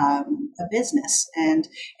a business and,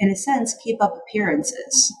 in a sense, keep up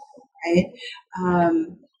appearances, right?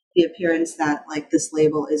 The appearance that like this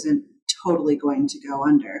label isn't totally going to go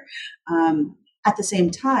under. At the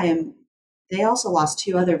same time, they also lost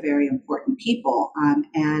two other very important people,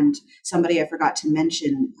 and somebody I forgot to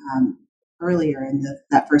mention earlier in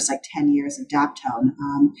that first like 10 years of Daptone,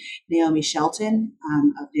 Naomi Shelton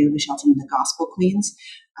of Naomi Shelton and the Gospel Queens.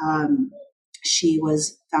 She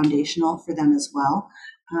was foundational for them as well.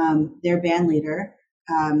 Their band leader,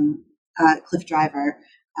 Cliff Driver,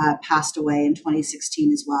 passed away in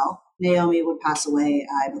 2016 as well. Naomi would pass away,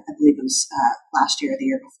 I believe it was last year or the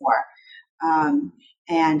year before.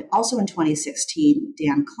 And also in 2016,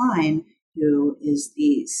 Dan Klein, who is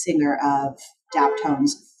the singer of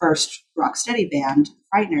Daptone's first rocksteady band,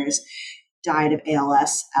 Frighteners, died of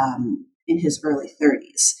ALS in his early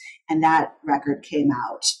 30s. And that record came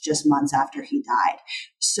out just months after he died.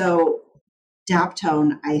 So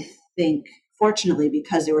Daptone, I think, fortunately,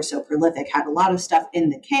 because they were so prolific, had a lot of stuff in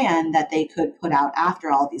the can that they could put out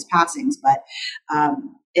after all of these passings, but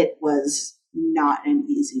it was not an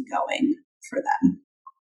easy going for them.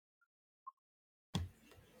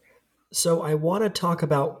 So I want to talk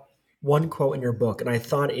about one quote in your book, and I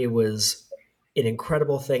thought it was an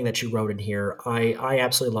incredible thing that you wrote in here. I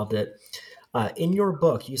absolutely loved it. In your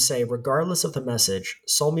book, you say, regardless of the message,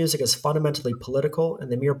 soul music is fundamentally political,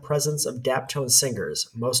 and the mere presence of Daptone singers,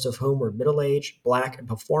 most of whom were middle-aged, Black, and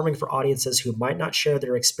performing for audiences who might not share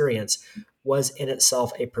their experience, was in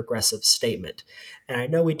itself a progressive statement. And I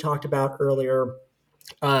know we talked about earlier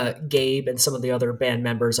Gabe and some of the other band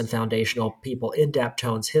members and foundational people in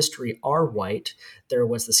Daptone's history are white. There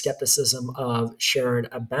was the skepticism of Sharon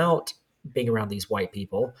about being around these white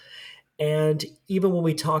people. And even when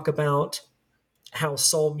we talk about how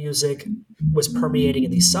soul music was permeating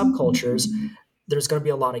in these subcultures, there's going to be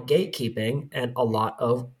a lot of gatekeeping and a lot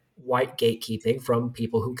of white gatekeeping from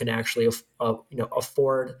people who can actually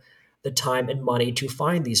afford the time and money to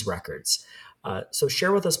find these records. So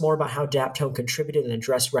share with us more about how Daptone contributed and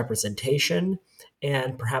addressed representation,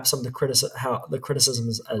 and perhaps some of the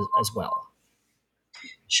criticisms as well.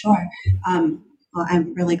 Sure. Well,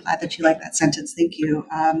 I'm really glad that you like that sentence. Thank you.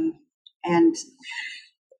 And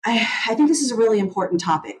I think this is a really important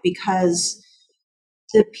topic because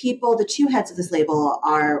the two heads of this label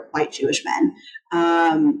are white Jewish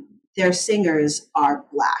men. Their singers are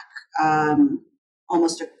Black,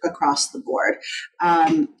 almost across the board.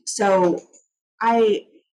 So I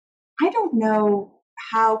don't know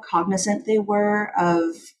how cognizant they were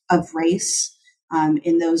of race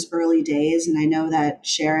in those early days, and I know that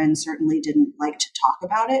Sharon certainly didn't like to talk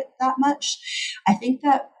about it that much. I think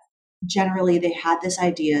that generally they had this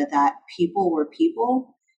idea that people were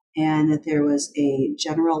people, and that there was a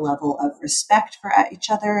general level of respect for each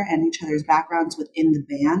other and each other's backgrounds within the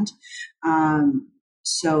band,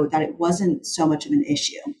 so that it wasn't so much of an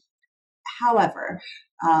issue. However,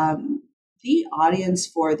 the audience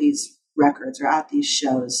for these records or at these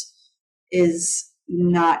shows is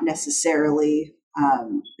not necessarily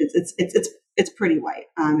it's pretty white.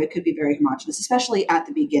 It could be very homogenous, especially at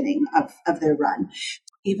the beginning of their run.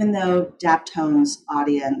 even though Daptone's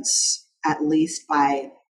audience, at least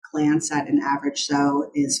by glance at an average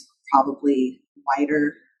show, is probably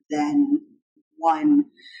wider than one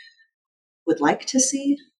would like to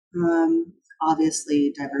see.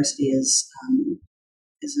 Obviously, diversity is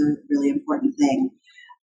a really important thing.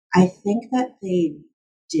 I think that they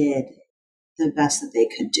did the best that they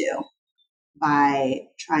could do by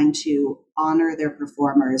trying to honor their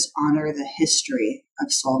performers, honor the history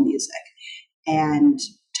of soul music, and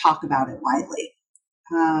talk about it widely.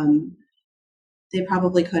 They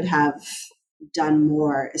probably could have done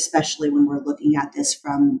more, especially when we're looking at this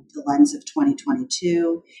from the lens of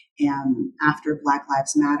 2022 and after Black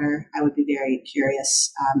Lives Matter. I would be very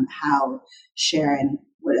curious how Sharon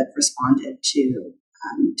would have responded to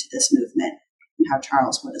this movement, and how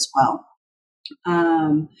Charles would as well.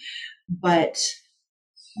 But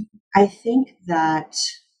I think that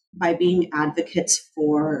by being advocates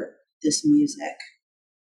for this music,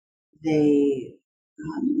 they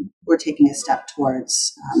were taking a step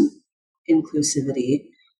towards inclusivity.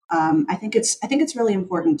 I think it's really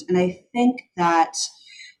important, and I think that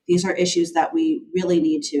these are issues that we really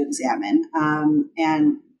need to examine,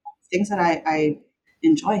 and things that I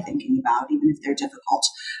enjoy thinking about, even if they're difficult.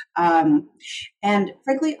 And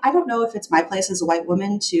frankly, I don't know if it's my place as a white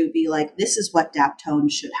woman to be like, this is what Daptone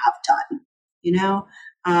should have done, you know?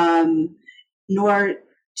 Nor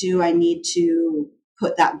do I need to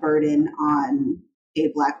put that burden on a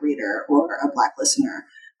Black reader or a Black listener,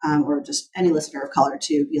 or just any listener of color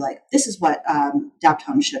to be like, this is what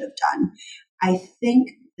Daptone should have done. I think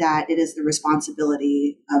that it is the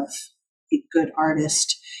responsibility of a good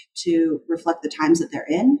artist to reflect the times that they're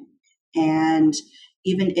in. And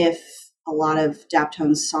even if a lot of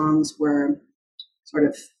Daptone's songs were sort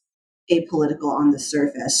of apolitical on the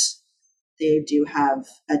surface, they do have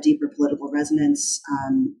a deeper political resonance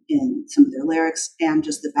in some of their lyrics, and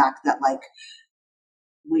just the fact that like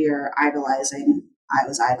I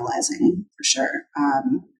was idolizing for sure,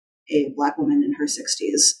 a Black woman in her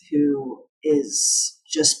 60s who is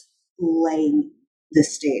just laying the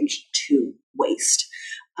stage to waste.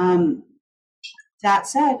 That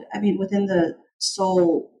said, I mean, within the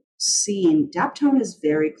soul scene, Daptone is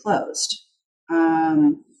very closed.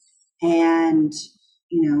 And,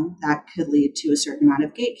 you know, that could lead to a certain amount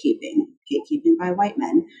of gatekeeping by white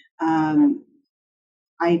men.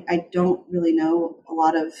 I don't really know a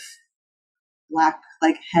lot of Black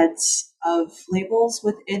like heads of labels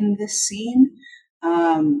within this scene.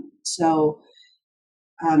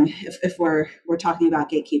 If we're talking about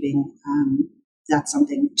gatekeeping, that's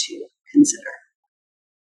something to consider.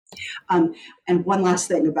 And one last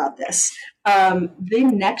thing about this, the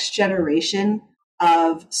next generation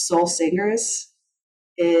of soul singers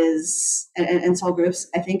and soul groups,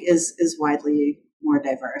 I think is widely more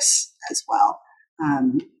diverse as well.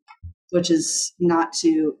 Which is not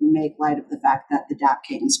to make light of the fact that the Dap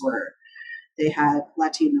Kings they had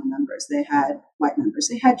Latino members, they had white members,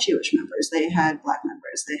 they had Jewish members, they had Black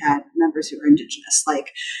members, they had members who were indigenous.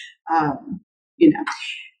 Like,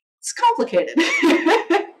 it's complicated.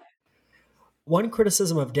 One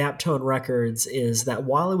criticism of Daptone Records is that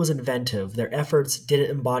while it was inventive, their efforts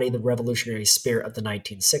didn't embody the revolutionary spirit of the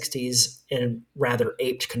 1960s and rather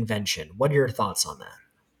aped convention. What are your thoughts on that?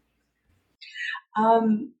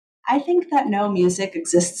 I think that no music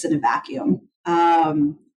exists in a vacuum.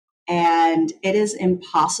 And it is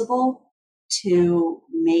impossible to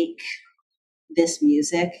make this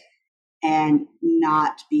music and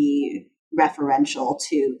not be referential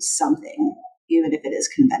to something, even if it is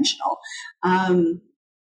conventional.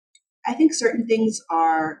 I think certain things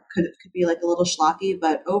could be like a little schlocky,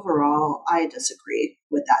 but overall, I disagree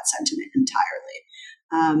with that sentiment entirely.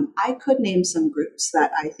 I could name some groups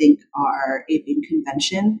that I think are aping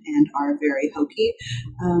convention and are very hokey,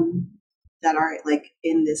 that are like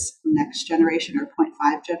in this next generation or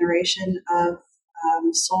 0.5 generation of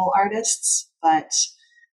soul artists. But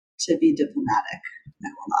to be diplomatic, I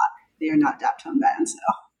will not. They are not Daptone bands,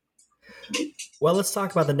 though. Well, let's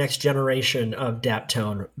talk about the next generation of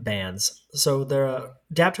Daptone bands. So the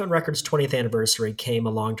Daptone Records' 20th anniversary came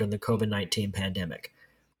along during the COVID-19 pandemic.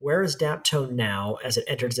 Where is Daptone now as it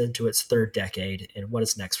enters into its third decade, and what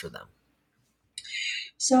is next for them?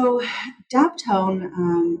 So Daptone,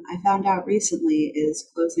 I found out recently, is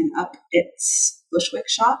closing up its Bushwick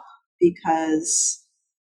shop because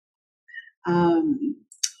I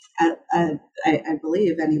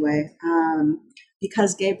believe anyway,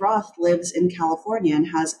 because Gabe Roth lives in California and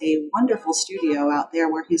has a wonderful studio out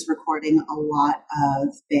there where he's recording a lot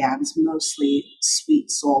of bands, mostly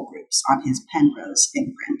sweet soul groups, on his Penrose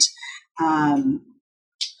imprint.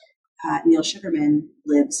 Neil Sugarman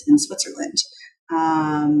lives in Switzerland.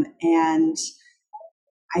 And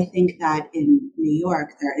I think that in New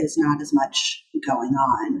York, there is not as much going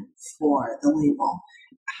on for the label.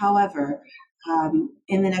 However,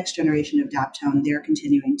 in the next generation of Daptone, they're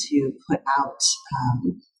continuing to put out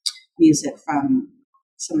music from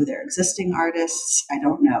some of their existing artists. I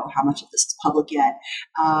don't know how much of this is public yet.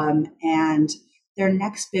 And their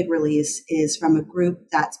next big release is from a group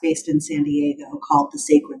that's based in San Diego called the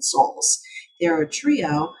Sacred Souls. They're a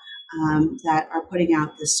trio that are putting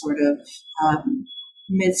out this sort of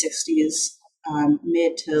mid-60s,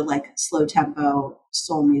 mid to like slow tempo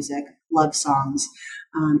soul music, love songs.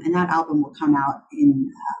 And that album will come out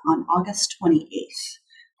on August 28th.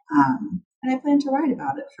 And I plan to write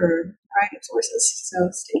about it for a variety of sources, so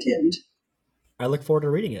stay tuned. I look forward to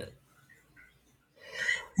reading it.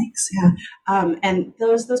 Thanks. Yeah. And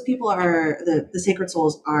those people are the Sacred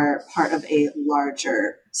Souls are part of a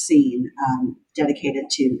larger scene dedicated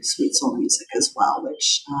to sweet soul music as well,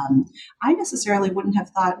 which I necessarily wouldn't have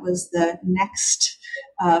thought was the next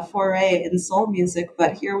foray in soul music,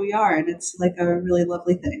 but here we are, and it's like a really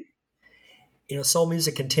lovely thing. Soul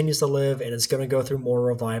music continues to live, and it's going to go through more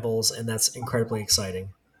revivals, and that's incredibly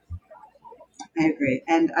exciting. I agree,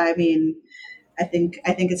 and I mean, I think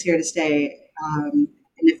it's here to stay. And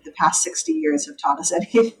if the past 60 years have taught us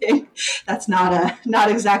anything, that's not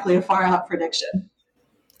exactly a far out prediction.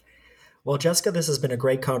 Well, Jessica, this has been a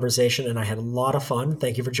great conversation, and I had a lot of fun.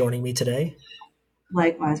 Thank you for joining me today.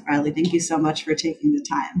 Likewise, Bradley. Thank you so much for taking the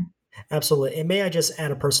time. Absolutely. And may I just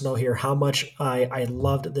add a personal here, how much I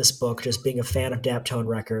loved this book, just being a fan of Daptone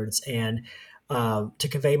Records, and to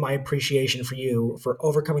convey my appreciation for you for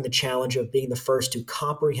overcoming the challenge of being the first to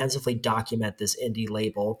comprehensively document this indie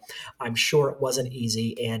label. I'm sure it wasn't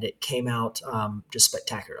easy, and it came out just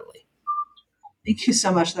spectacularly. Thank you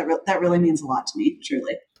so much. That really means a lot to me,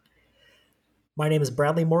 truly. My name is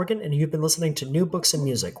Bradley Morgan, and you've been listening to New Books in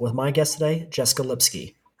Music with my guest today, Jessica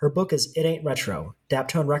Lipsky. Her book is It Ain't Retro,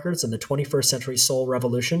 Daptone Records and the 21st Century Soul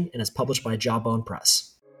Revolution, and is published by Jawbone Press.